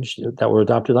change that were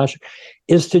adopted last year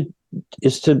is to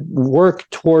to work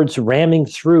towards ramming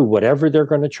through whatever they're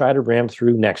going to try to ram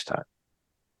through next time.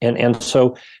 And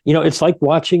so, it's like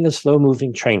watching a slow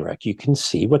moving train wreck. You can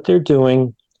see what they're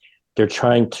doing. They're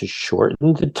trying to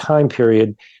shorten the time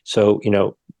period. So,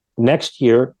 next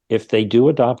year, if they do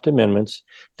adopt amendments,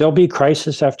 there'll be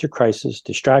crisis after crisis,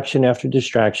 distraction after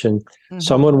distraction. Mm-hmm.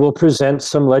 Someone will present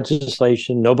some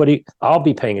legislation. I'll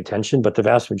be paying attention, but the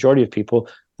vast majority of people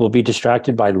will be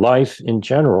distracted by life in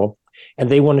general. And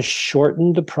they want to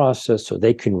shorten the process so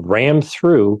they can ram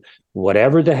through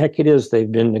whatever the heck it is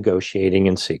they've been negotiating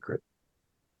in secret.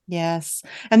 Yes.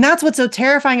 And that's what's so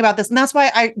terrifying about this. And that's why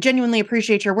I genuinely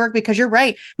appreciate your work, because you're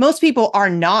right. Most people are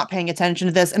not paying attention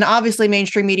to this. And obviously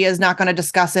mainstream media is not going to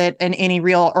discuss it in any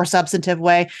real or substantive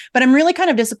way. But I'm really kind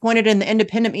of disappointed in the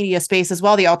independent media space as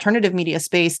well, the alternative media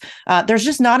space. There's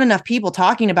just not enough people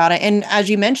talking about it. And as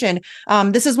you mentioned,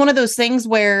 this is one of those things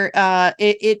where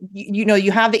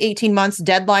you have the 18 months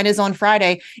deadline is on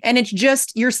Friday, and it's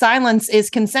just your silence is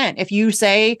consent. If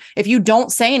you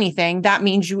don't say anything, that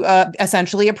means you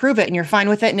essentially approve it and you're fine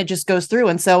with it, and it just goes through.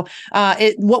 And so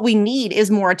what we need is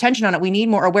more attention on it. We need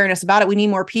more awareness about it. We need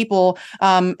more people,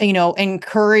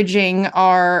 encouraging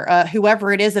our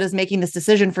whoever it is that is making this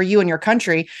decision for you and your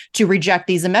country to reject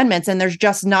these amendments. And there's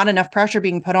just not enough pressure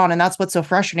being put on. And that's what's so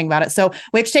frustrating about it. So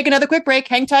we have to take another quick break.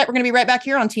 Hang tight. We're going to be right back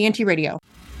here on TNT Radio.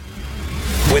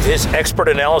 With his expert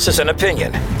analysis and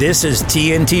opinion, this is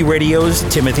TNT Radio's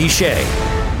Timothy Shea.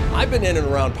 I've been in and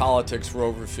around politics for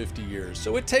over 50 years,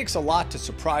 so it takes a lot to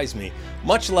surprise me,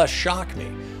 much less shock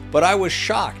me. But I was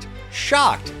shocked.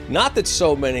 Shocked, not that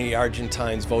so many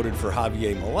Argentines voted for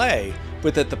Javier Milei,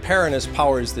 but that the Peronist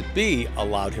powers that be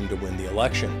allowed him to win the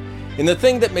election. And the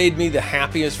thing that made me the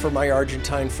happiest for my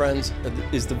Argentine friends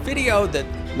is the video that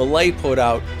Milei put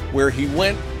out where he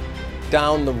went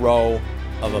down the row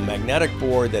of a magnetic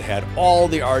board that had all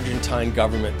the Argentine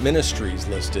government ministries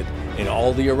listed, and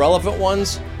all the irrelevant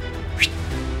ones,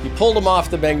 he pulled them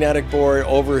off the magnetic board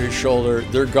over his shoulder.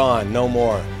 They're gone, no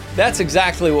more. That's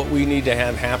exactly what we need to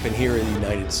have happen here in the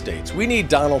United States. We need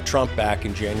Donald Trump back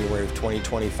in January of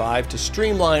 2025 to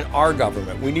streamline our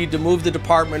government. We need to move the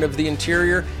Department of the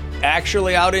Interior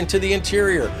actually out into the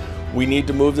interior. We need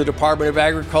to move the Department of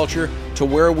Agriculture to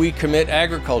where we commit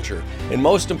agriculture. And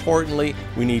most importantly,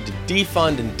 we need to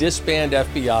defund and disband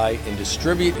FBI and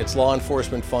distribute its law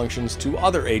enforcement functions to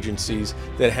other agencies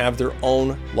that have their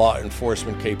own law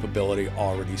enforcement capability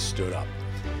already stood up.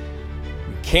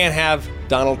 We can't have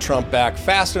Donald Trump back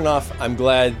fast enough. I'm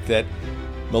glad that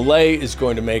Milei is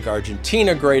going to make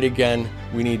Argentina great again.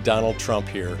 We need Donald Trump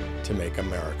here to make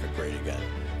America great again.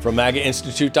 From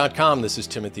MAGAInstitute.com, this is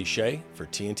Timothy Shea for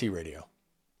TNT Radio.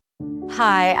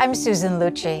 Hi, I'm Susan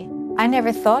Lucci. I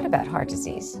never thought about heart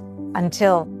disease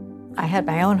until I had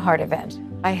my own heart event.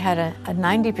 I had a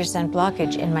 90%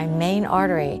 blockage in my main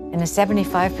artery and a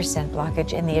 75%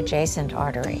 blockage in the adjacent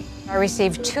artery. I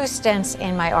received 2 stents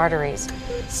in my arteries,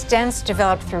 stents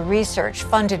developed through research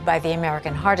funded by the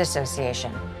American Heart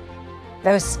Association.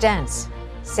 Those stents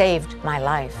saved my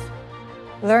life.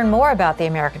 Learn more about the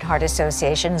American Heart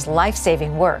Association's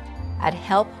life-saving work at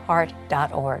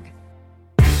helpheart.org.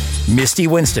 Misty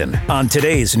Winston on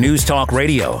today's News Talk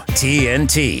Radio,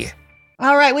 TNT.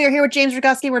 All right, we are here with James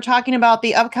Roguski. We're talking about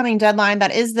the upcoming deadline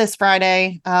that is this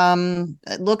Friday.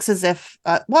 It looks as if,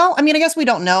 I guess we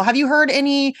don't know. Have you heard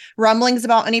any rumblings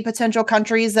about any potential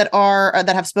countries that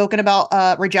have spoken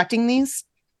about rejecting these?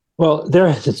 Well,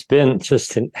 there has been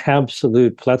just an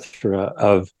absolute plethora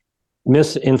of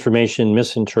misinformation,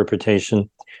 misinterpretation.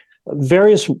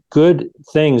 Various good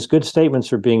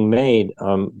statements are being made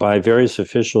by various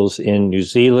officials in New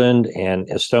Zealand and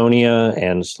Estonia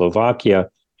and Slovakia.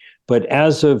 But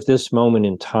as of this moment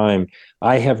in time,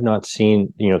 I have not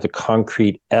seen, the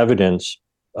concrete evidence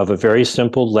of a very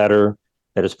simple letter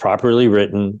that is properly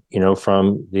written,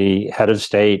 from the head of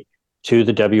state to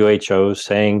the WHO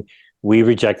saying, we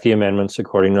reject the amendments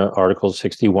according to Article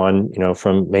 61,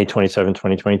 from May 27,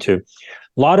 2022.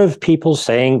 A lot of people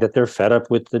saying that they're fed up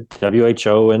with the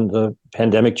WHO and the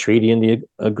pandemic treaty and the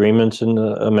agreements and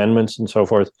the amendments and so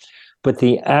forth. But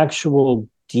the actual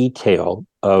detail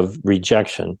of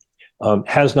rejection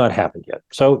has not happened yet.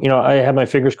 So, I have my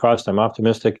fingers crossed. I'm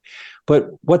optimistic. But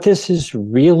what this is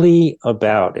really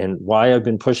about, and why I've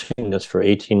been pushing this for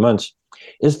 18 months,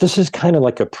 is this is kind of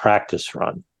like a practice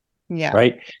run. Yeah.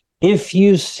 Right? If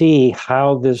you see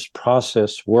how this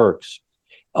process works,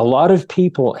 a lot of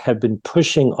people have been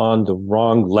pushing on the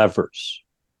wrong levers.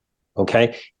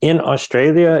 Okay. In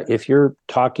Australia, if you're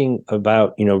talking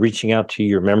about, reaching out to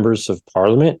your members of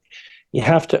parliament, you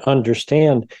have to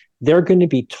understand they're going to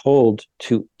be told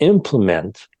to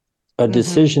implement a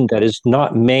decision that is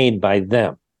not made by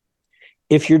them.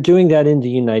 if you're doing that in the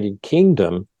United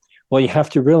Kingdom, well, you have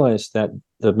to realize that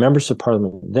the members of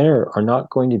parliament there are not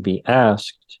going to be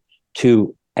asked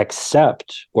to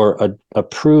accept or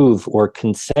approve or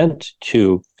consent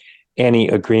to any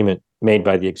agreement made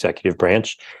by the executive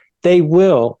branch. They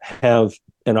will have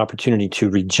an opportunity to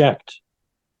reject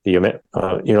the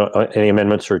any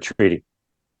amendments or a treaty.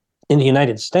 In the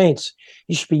United States,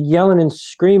 you should be yelling and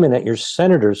screaming at your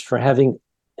senators for having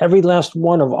every last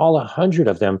one of all 100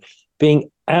 of them being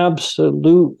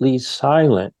absolutely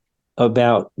silent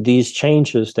about these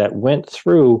changes that went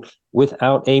through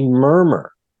without a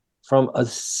murmur from a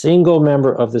single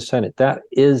member of the Senate. That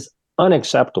is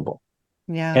unacceptable.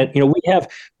 Yeah. And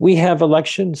we have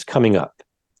elections coming up,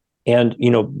 and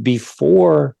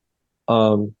before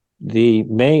the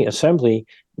May Assembly,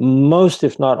 most,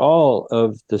 if not all,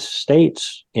 of the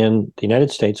states in the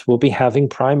United States will be having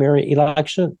primary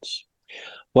elections.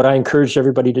 What I encourage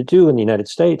everybody to do in the United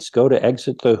States, go to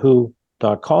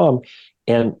exitthewho.com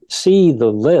and see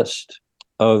the list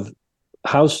of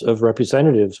House of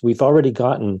Representatives. We've already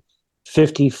gotten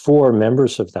 54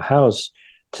 members of the House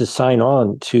to sign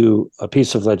on to a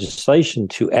piece of legislation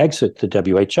to exit the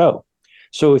WHO.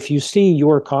 So if you see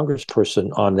your congressperson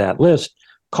on that list,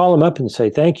 call him up and say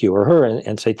thank you, or her,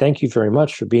 and say thank you very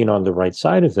much for being on the right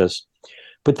side of this.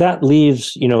 But that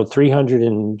leaves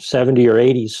 370 or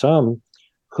 80 some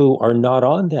who are not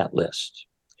on that list.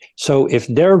 So if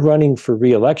they're running for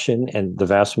re-election, and the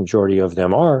vast majority of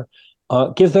them are,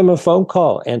 give them a phone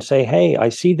call and say, hey, I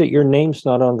see that your name's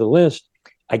not on the list.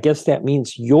 I guess that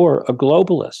means you're a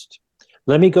globalist.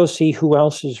 Let me go see who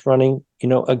else is running,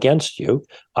 against you.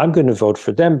 I'm going to vote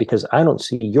for them because I don't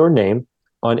see your name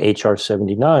on HR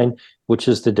 79, which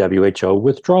is the WHO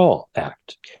Withdrawal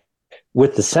Act.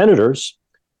 With the senators,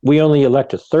 we only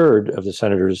elect a third of the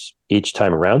senators each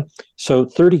time around. So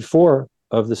 34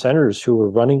 of the senators who are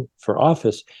running for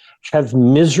office have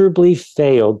miserably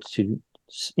failed to,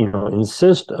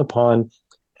 insist upon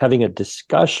having a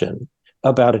discussion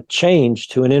about a change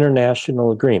to an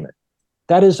international agreement.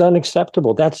 That is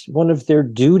unacceptable. That's one of their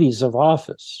duties of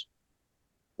office.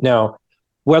 Now,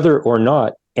 whether or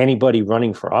not anybody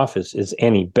running for office is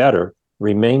any better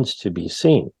remains to be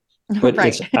seen. But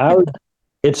Right.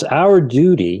 it's our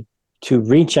duty to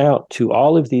reach out to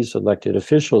all of these elected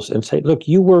officials and say, look,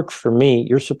 you work for me.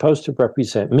 You're supposed to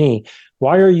represent me.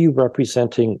 Why are you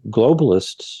representing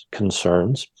globalists'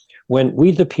 concerns when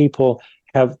we, the people,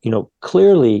 have,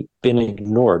 clearly been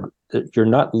ignored? That you're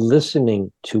not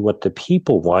listening to what the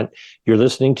people want. You're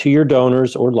listening to your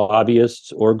donors or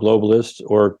lobbyists or globalists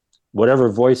or whatever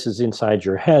voice is inside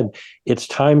your head. It's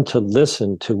time to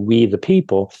listen to we, the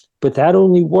people. But that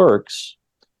only works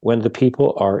when the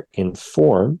people are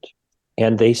informed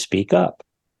and they speak up.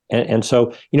 And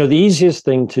so, the easiest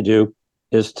thing to do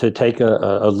is to take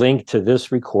a link to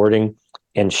this recording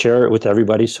and share it with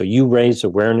everybody. So you raise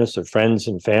awareness of friends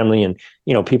and family and,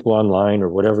 people online or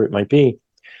whatever it might be.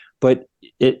 But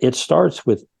it starts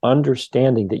with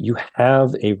understanding that you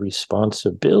have a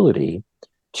responsibility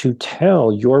to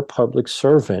tell your public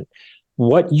servant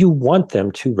what you want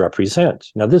them to represent.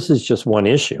 Now, this is just one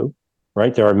issue,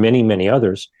 right? There are many, many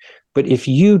others. But if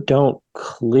you don't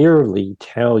clearly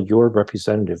tell your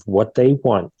representative what they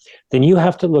want, then you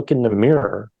have to look in the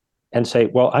mirror and say,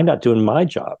 well, I'm not doing my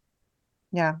job.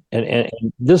 Yeah. And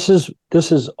this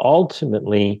is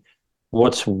ultimately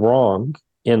what's wrong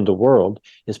in the world,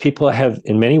 is people have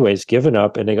in many ways given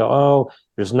up and they go, oh,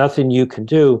 there's nothing you can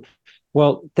do.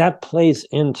 Well, that plays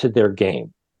into their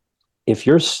game. If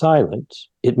you're silent,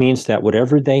 it means that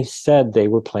whatever they said they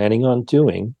were planning on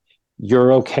doing,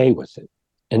 you're okay with it.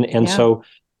 And so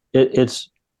it's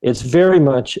very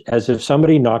much as if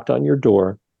somebody knocked on your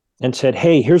door and said,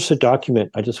 hey, here's a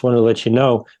document. I just want to let you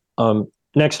know,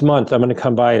 next month I'm going to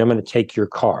come by and I'm going to take your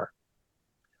car.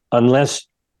 Unless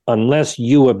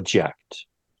you object.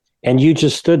 And you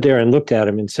just stood there and looked at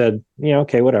him and said, yeah,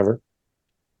 okay, whatever.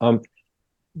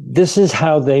 This is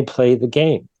how they play the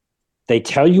game. They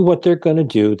tell you what they're going to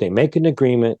do. They make an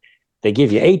agreement. They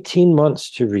give you 18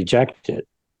 months to reject it.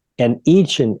 And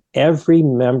each and every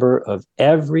member of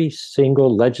every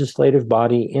single legislative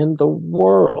body in the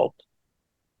world,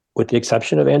 with the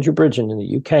exception of Andrew Bridgen in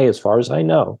the UK, as far as I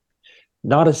know,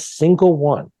 not a single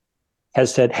one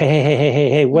has said,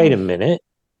 hey, wait a minute.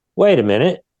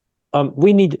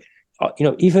 We need,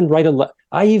 even write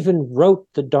I even wrote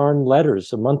the darn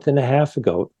letters a month and a half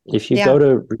ago. If you go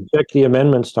to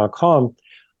rejecttheamendments.com,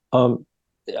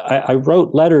 I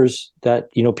wrote letters that,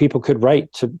 people could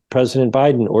write to President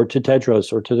Biden or to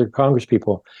Tedros or to their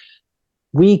congresspeople.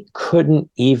 We couldn't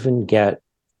even get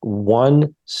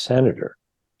one senator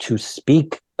to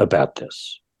speak about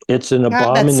this. It's an God,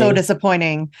 abomination. that's so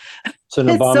disappointing. It's an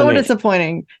It's so abomination.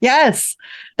 disappointing. Yes,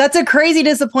 that's a crazy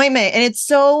disappointment. And it's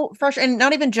so frustrating, and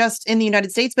not even just in the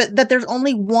United States, but that there's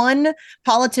only one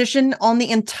politician on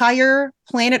the entire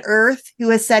planet Earth who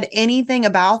has said anything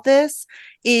about this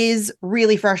is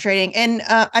really frustrating. And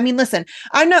I mean, listen,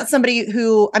 I'm not somebody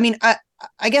who,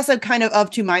 I guess I'm kind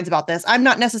of two minds about this. I'm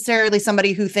not necessarily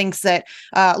somebody who thinks that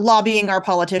lobbying our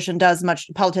politicians does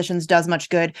much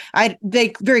good.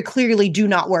 They very clearly do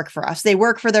not work for us. They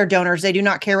work for their donors. They do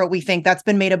not care what we think. That's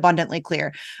been made abundantly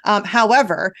clear.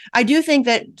 However, I do think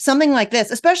that something like this,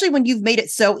 especially when you've made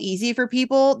it so easy for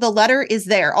people, the letter is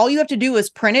there. All you have to do is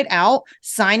print it out,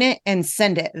 sign it, and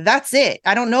send it. That's it.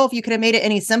 I don't know if you could have made it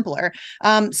any simpler.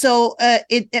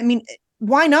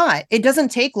 Why not? It doesn't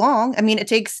take long. I mean, it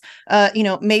takes,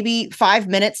 maybe 5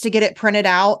 minutes to get it printed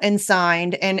out and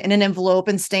signed and in an envelope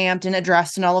and stamped and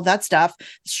addressed and all of that stuff.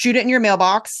 Shoot it in your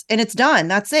mailbox and it's done.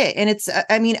 That's it. And it's,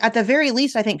 at the very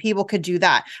least, I think people could do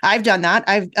that. I've done that.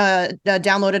 I've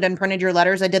downloaded and printed your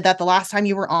letters. I did that the last time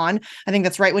you were on. I think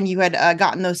that's right when you had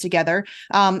gotten those together.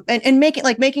 And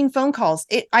making phone calls.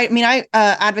 I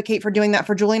advocate for doing that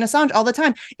for Julian Assange all the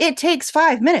time. It takes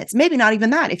 5 minutes, maybe not even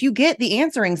that. If you get the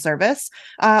answering service,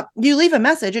 you leave a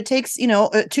message, it takes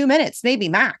 2 minutes maybe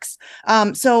max.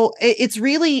 So it's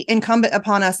really incumbent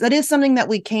upon us. That is something that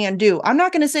we can do. I'm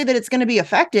not going to say that it's going to be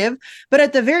effective, but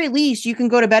at the very least you can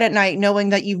go to bed at night knowing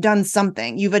that you've done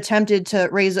something. You've attempted to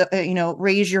raise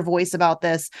your voice about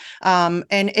this, and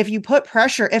if you put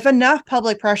pressure, if enough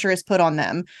public pressure is put on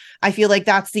them, I feel like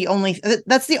that's the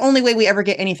only way we ever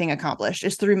get anything accomplished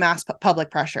is through mass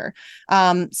public pressure.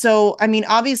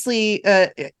 Obviously,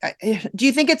 do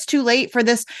you think it's too late for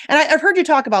this? And I've heard you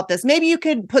talk about this. Maybe you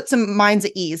could put some minds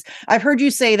at ease. I've heard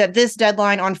you say that this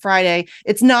deadline on Friday,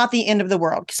 it's not the end of the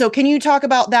world. So can you talk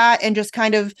about that and just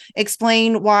kind of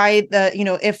explain why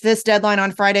if this deadline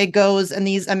on Friday goes and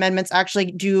these amendments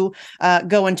actually do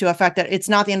go into effect, that it's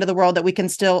not the end of the world, that we can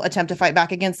still attempt to fight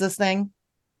back against this thing?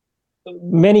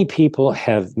 Many people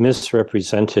have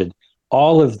misrepresented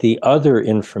all of the other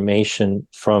information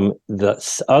from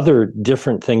the other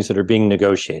different things that are being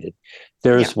negotiated.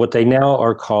 There's what they now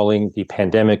are calling the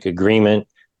pandemic agreement.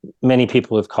 Many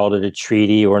people have called it a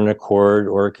treaty or an accord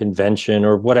or a convention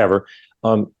or whatever.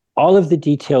 All of the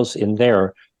details in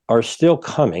there are still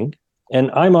coming. And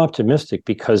I'm optimistic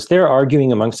because they're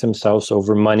arguing amongst themselves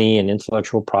over money and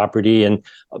intellectual property and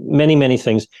many, many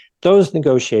things. Those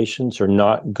negotiations are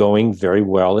not going very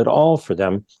well at all for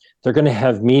them. They're going to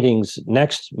have meetings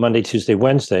next Monday, Tuesday,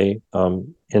 Wednesday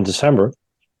in December,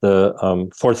 the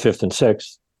 4th, 5th, and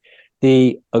 6th.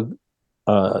 The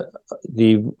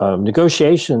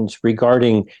negotiations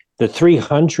regarding the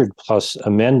 300 plus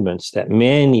amendments that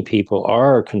many people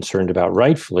are concerned about,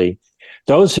 rightfully,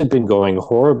 those have been going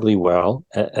horribly well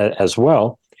as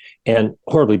well, and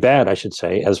horribly bad, I should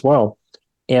say, as well.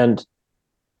 And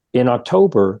in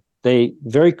October, they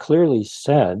very clearly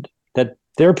said that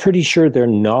they're pretty sure they're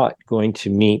not going to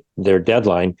meet their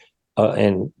deadline,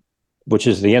 which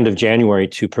is the end of January,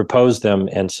 to propose them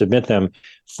and submit them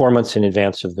 4 months in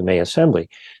advance of the May Assembly.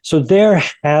 So they're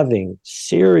having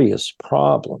serious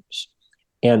problems.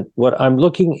 And what I'm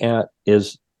looking at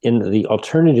is in the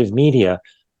alternative media,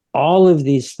 all of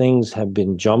these things have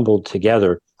been jumbled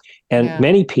together. And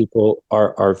many people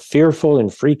are fearful and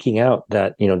freaking out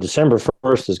that, December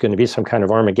 1st is going to be some kind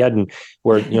of Armageddon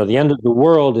where, the end of the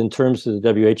world in terms of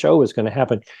the WHO is going to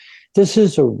happen. This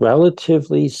is a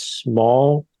relatively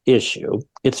small issue.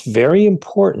 It's very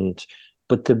important,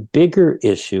 but the bigger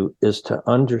issue is to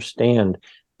understand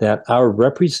that our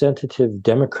representative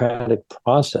democratic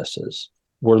processes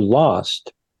were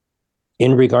lost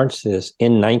in regards to this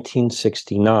in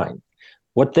 1969.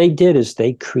 What they did is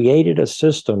they created a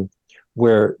system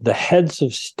where the heads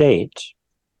of state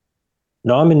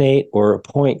nominate or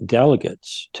appoint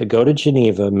delegates to go to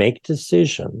Geneva, make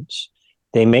decisions.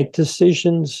 They make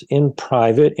decisions in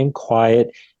private and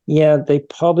quiet. Yeah, they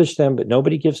publish them, but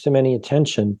nobody gives them any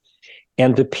attention.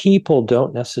 And the people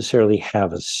don't necessarily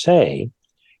have a say.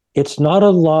 It's not a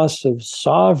loss of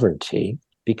sovereignty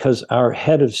because our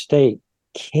head of state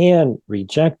can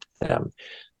reject them,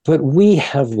 but we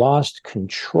have lost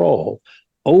control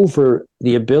over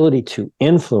the ability to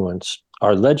influence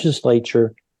our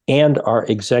legislature and our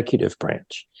executive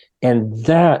branch. And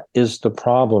that is the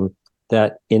problem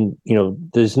that in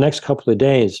these next couple of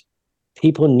days,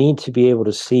 people need to be able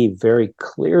to see very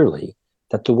clearly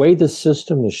that the way the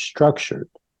system is structured,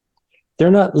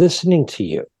 they're not listening to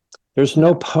you. There's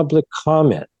no public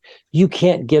comment. You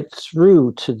can't get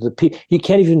through to the people. You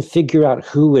can't even figure out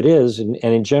who it is. And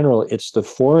in general, it's the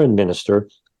foreign minister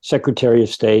Secretary of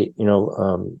State,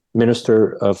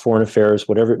 Minister of Foreign Affairs,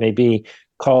 whatever it may be,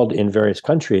 called in various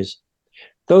countries,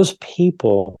 those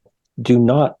people do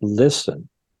not listen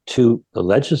to the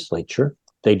legislature.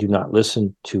 They do not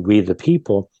listen to we the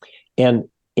people. And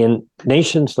in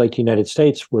nations like the United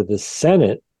States, where the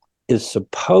Senate is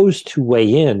supposed to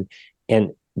weigh in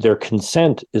and their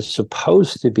consent is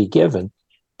supposed to be given,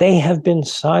 they have been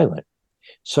silent.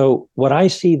 So what I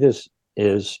see this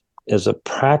is a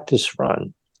practice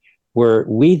run where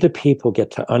we the people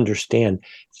get to understand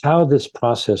how this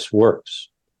process works.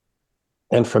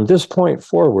 And from this point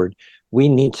forward, we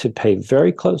need to pay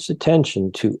very close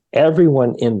attention to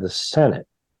everyone in the Senate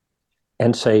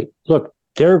and say, look,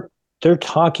 they're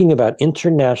talking about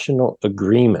international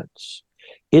agreements.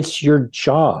 It's your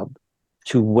job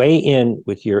to weigh in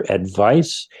with your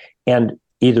advice and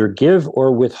either give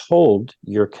or withhold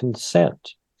your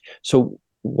consent. So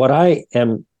what I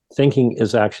am thinking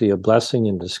is actually a blessing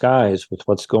in disguise with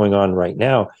what's going on right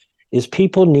now is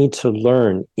people need to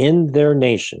learn in their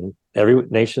nation, every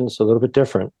nation's a little bit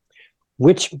different,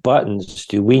 which buttons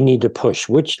do we need to push?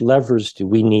 Which levers do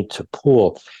we need to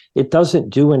pull? It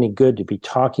doesn't do any good to be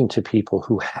talking to people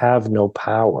who have no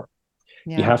power.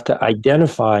 Yeah. You have to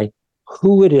identify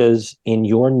who it is in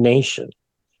your nation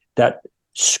that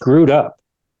screwed up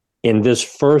in this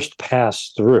first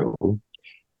pass through,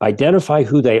 identify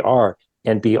who they are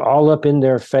and be all up in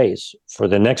their face for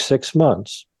the next 6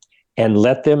 months and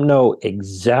let them know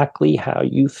exactly how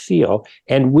you feel.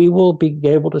 And we will be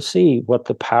able to see what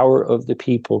the power of the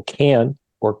people can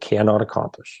or cannot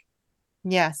accomplish.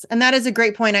 Yes. And that is a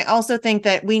great point. I also think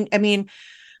that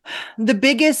the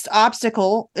biggest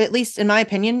obstacle, at least in my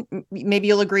opinion, maybe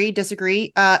you'll agree,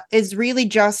 disagree, is really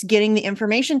just getting the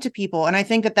information to people. And I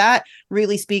think that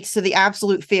really speaks to the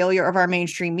absolute failure of our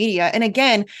mainstream media. And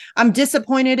again, I'm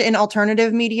disappointed in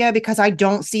alternative media because I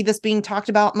don't see this being talked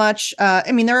about much.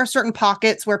 There are certain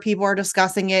pockets where people are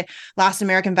discussing it. Last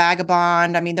American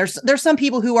Vagabond. There's some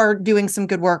people who are doing some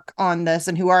good work on this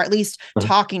and who are at least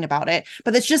talking about it.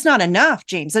 But it's just not enough,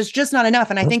 James. It's just not enough.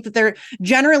 And I think that they're,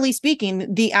 generally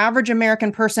speaking, the average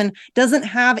American person doesn't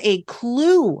have a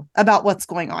clue about what's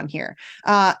going on here.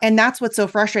 And that's what's so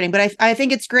frustrating. But I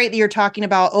think it's great that you're talking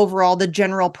about overall the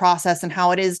general process and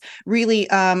how it is really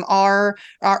our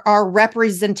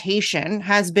representation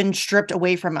has been stripped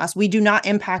away from us. We do not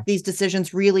impact these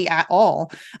decisions really at all.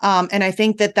 And I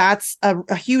think that that's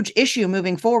a huge issue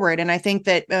moving forward. And I think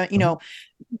that,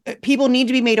 people need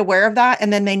to be made aware of that,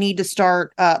 and then they need to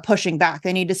start pushing back.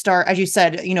 They need to start, as you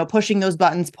said, pushing those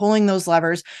buttons, pulling those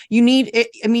levers.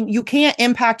 You can't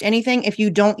impact anything if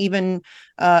you don't even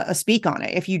speak on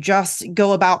it. If you just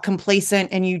go about complacent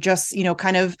and you just,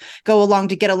 kind of go along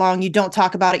to get along, you don't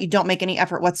talk about it, you don't make any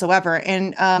effort whatsoever.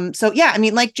 And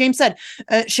like James said,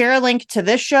 share a link to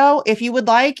this show if you would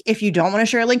like. If you don't want to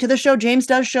share a link to the show, James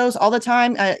does shows all the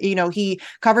time. He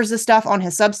covers this stuff on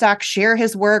his Substack. Share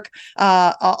his work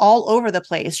all over the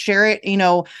place. Share it,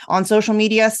 on social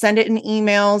media, send it in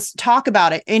emails, talk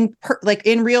about it in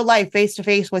real life, face to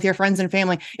face with your friends and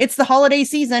family. It's the holiday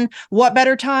season. What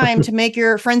better time to make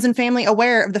your friends and family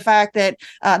aware of the fact that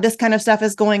this kind of stuff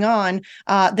is going on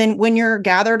than when you're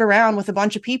gathered around with a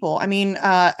bunch of people.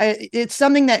 It's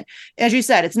something that, as you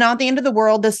said, it's not the end of the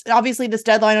world. This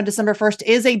deadline on December 1st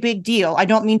is a big deal. I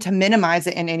don't mean to minimize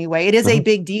it in any way. It is a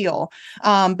big deal.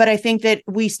 But I think that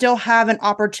we still have an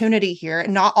opportunity here.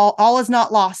 Not all is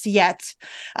not lost yet.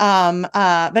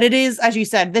 But it is, as you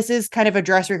said, this is kind of a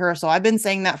dress rehearsal. I've been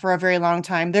saying that for a very long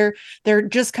time. They're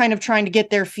just kind of trying to get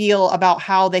their feel about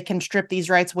how they can strip these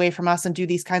rights away from us and do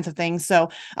these kinds of things. So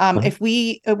if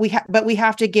we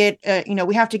have to get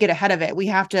ahead of it. We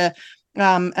have to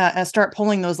start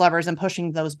pulling those levers and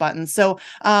pushing those buttons. So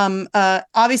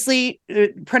obviously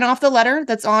print off the letter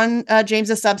that's on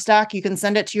James's Substack. You can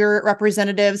send it to your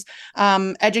representatives.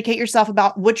 Educate yourself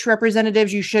about which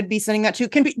representatives you should be sending that to.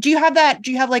 Do you have that?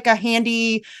 Do you have like a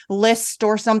handy list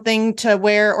or something to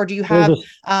where, or do you have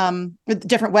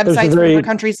different websites for different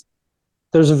countries?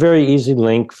 There's a very easy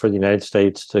link for the United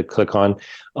States to click on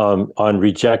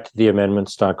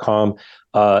rejecttheamendments.com.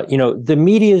 The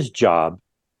media's job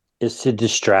is to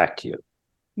distract you.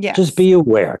 Yes. Just be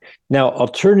aware. Now,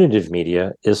 alternative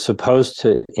media is supposed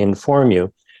to inform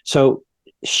you. So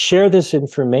share this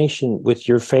information with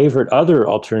your favorite other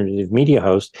alternative media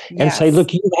host and say,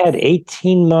 look, you had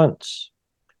 18 months.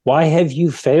 Why have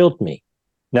you failed me?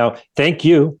 Now, thank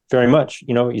you very much.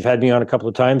 You've had me on a couple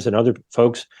of times and other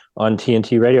folks on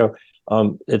TNT Radio.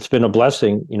 It's been a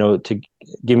blessing, to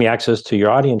give me access to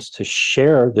your audience to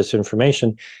share this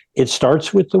information. It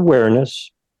starts with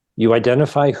awareness. You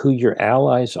identify who your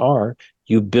allies are.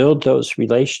 You build those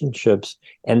relationships,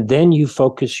 and then you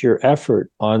focus your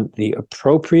effort on the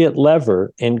appropriate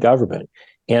lever in government.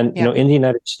 And, in the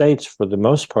United States, for the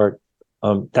most part,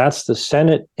 that's the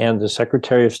Senate and the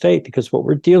Secretary of State, because what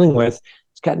we're dealing with,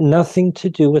 it's got nothing to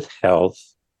do with health.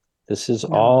 This is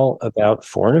all about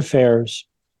foreign affairs.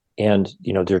 And,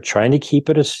 they're trying to keep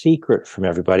it a secret from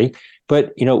everybody.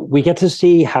 But, we get to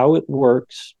see how it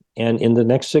works. And in the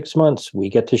next 6 months, we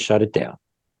get to shut it down.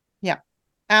 Yeah.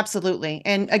 Absolutely.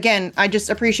 And again, I just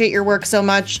appreciate your work so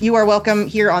much. You are welcome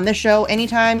here on this show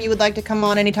anytime you would like to come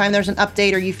on, anytime there's an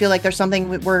update or you feel like there's something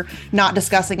we're not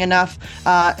discussing enough.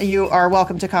 You are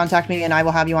welcome to contact me, and I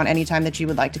will have you on anytime that you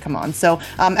would like to come on. So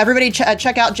everybody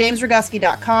check out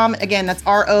jamesroguski.com. Again, that's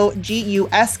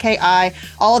ROGUSKI.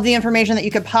 All of the information that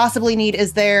you could possibly need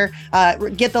is there.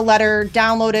 Get the letter,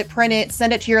 download it, print it,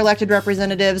 send it to your elected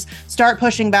representatives. Start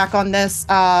pushing back on this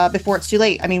before it's too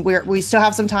late. I mean, we still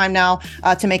have some time now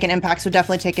to make an impact. So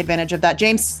definitely take advantage of that.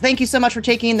 James, thank you so much for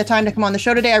taking the time to come on the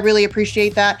show today. I really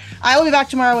appreciate that. I will be back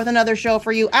tomorrow with another show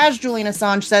for you. As Julian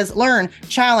Assange says, learn,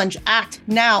 challenge, act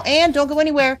now, and don't go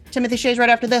anywhere. Timothy Shays right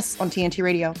after this on TNT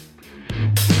Radio.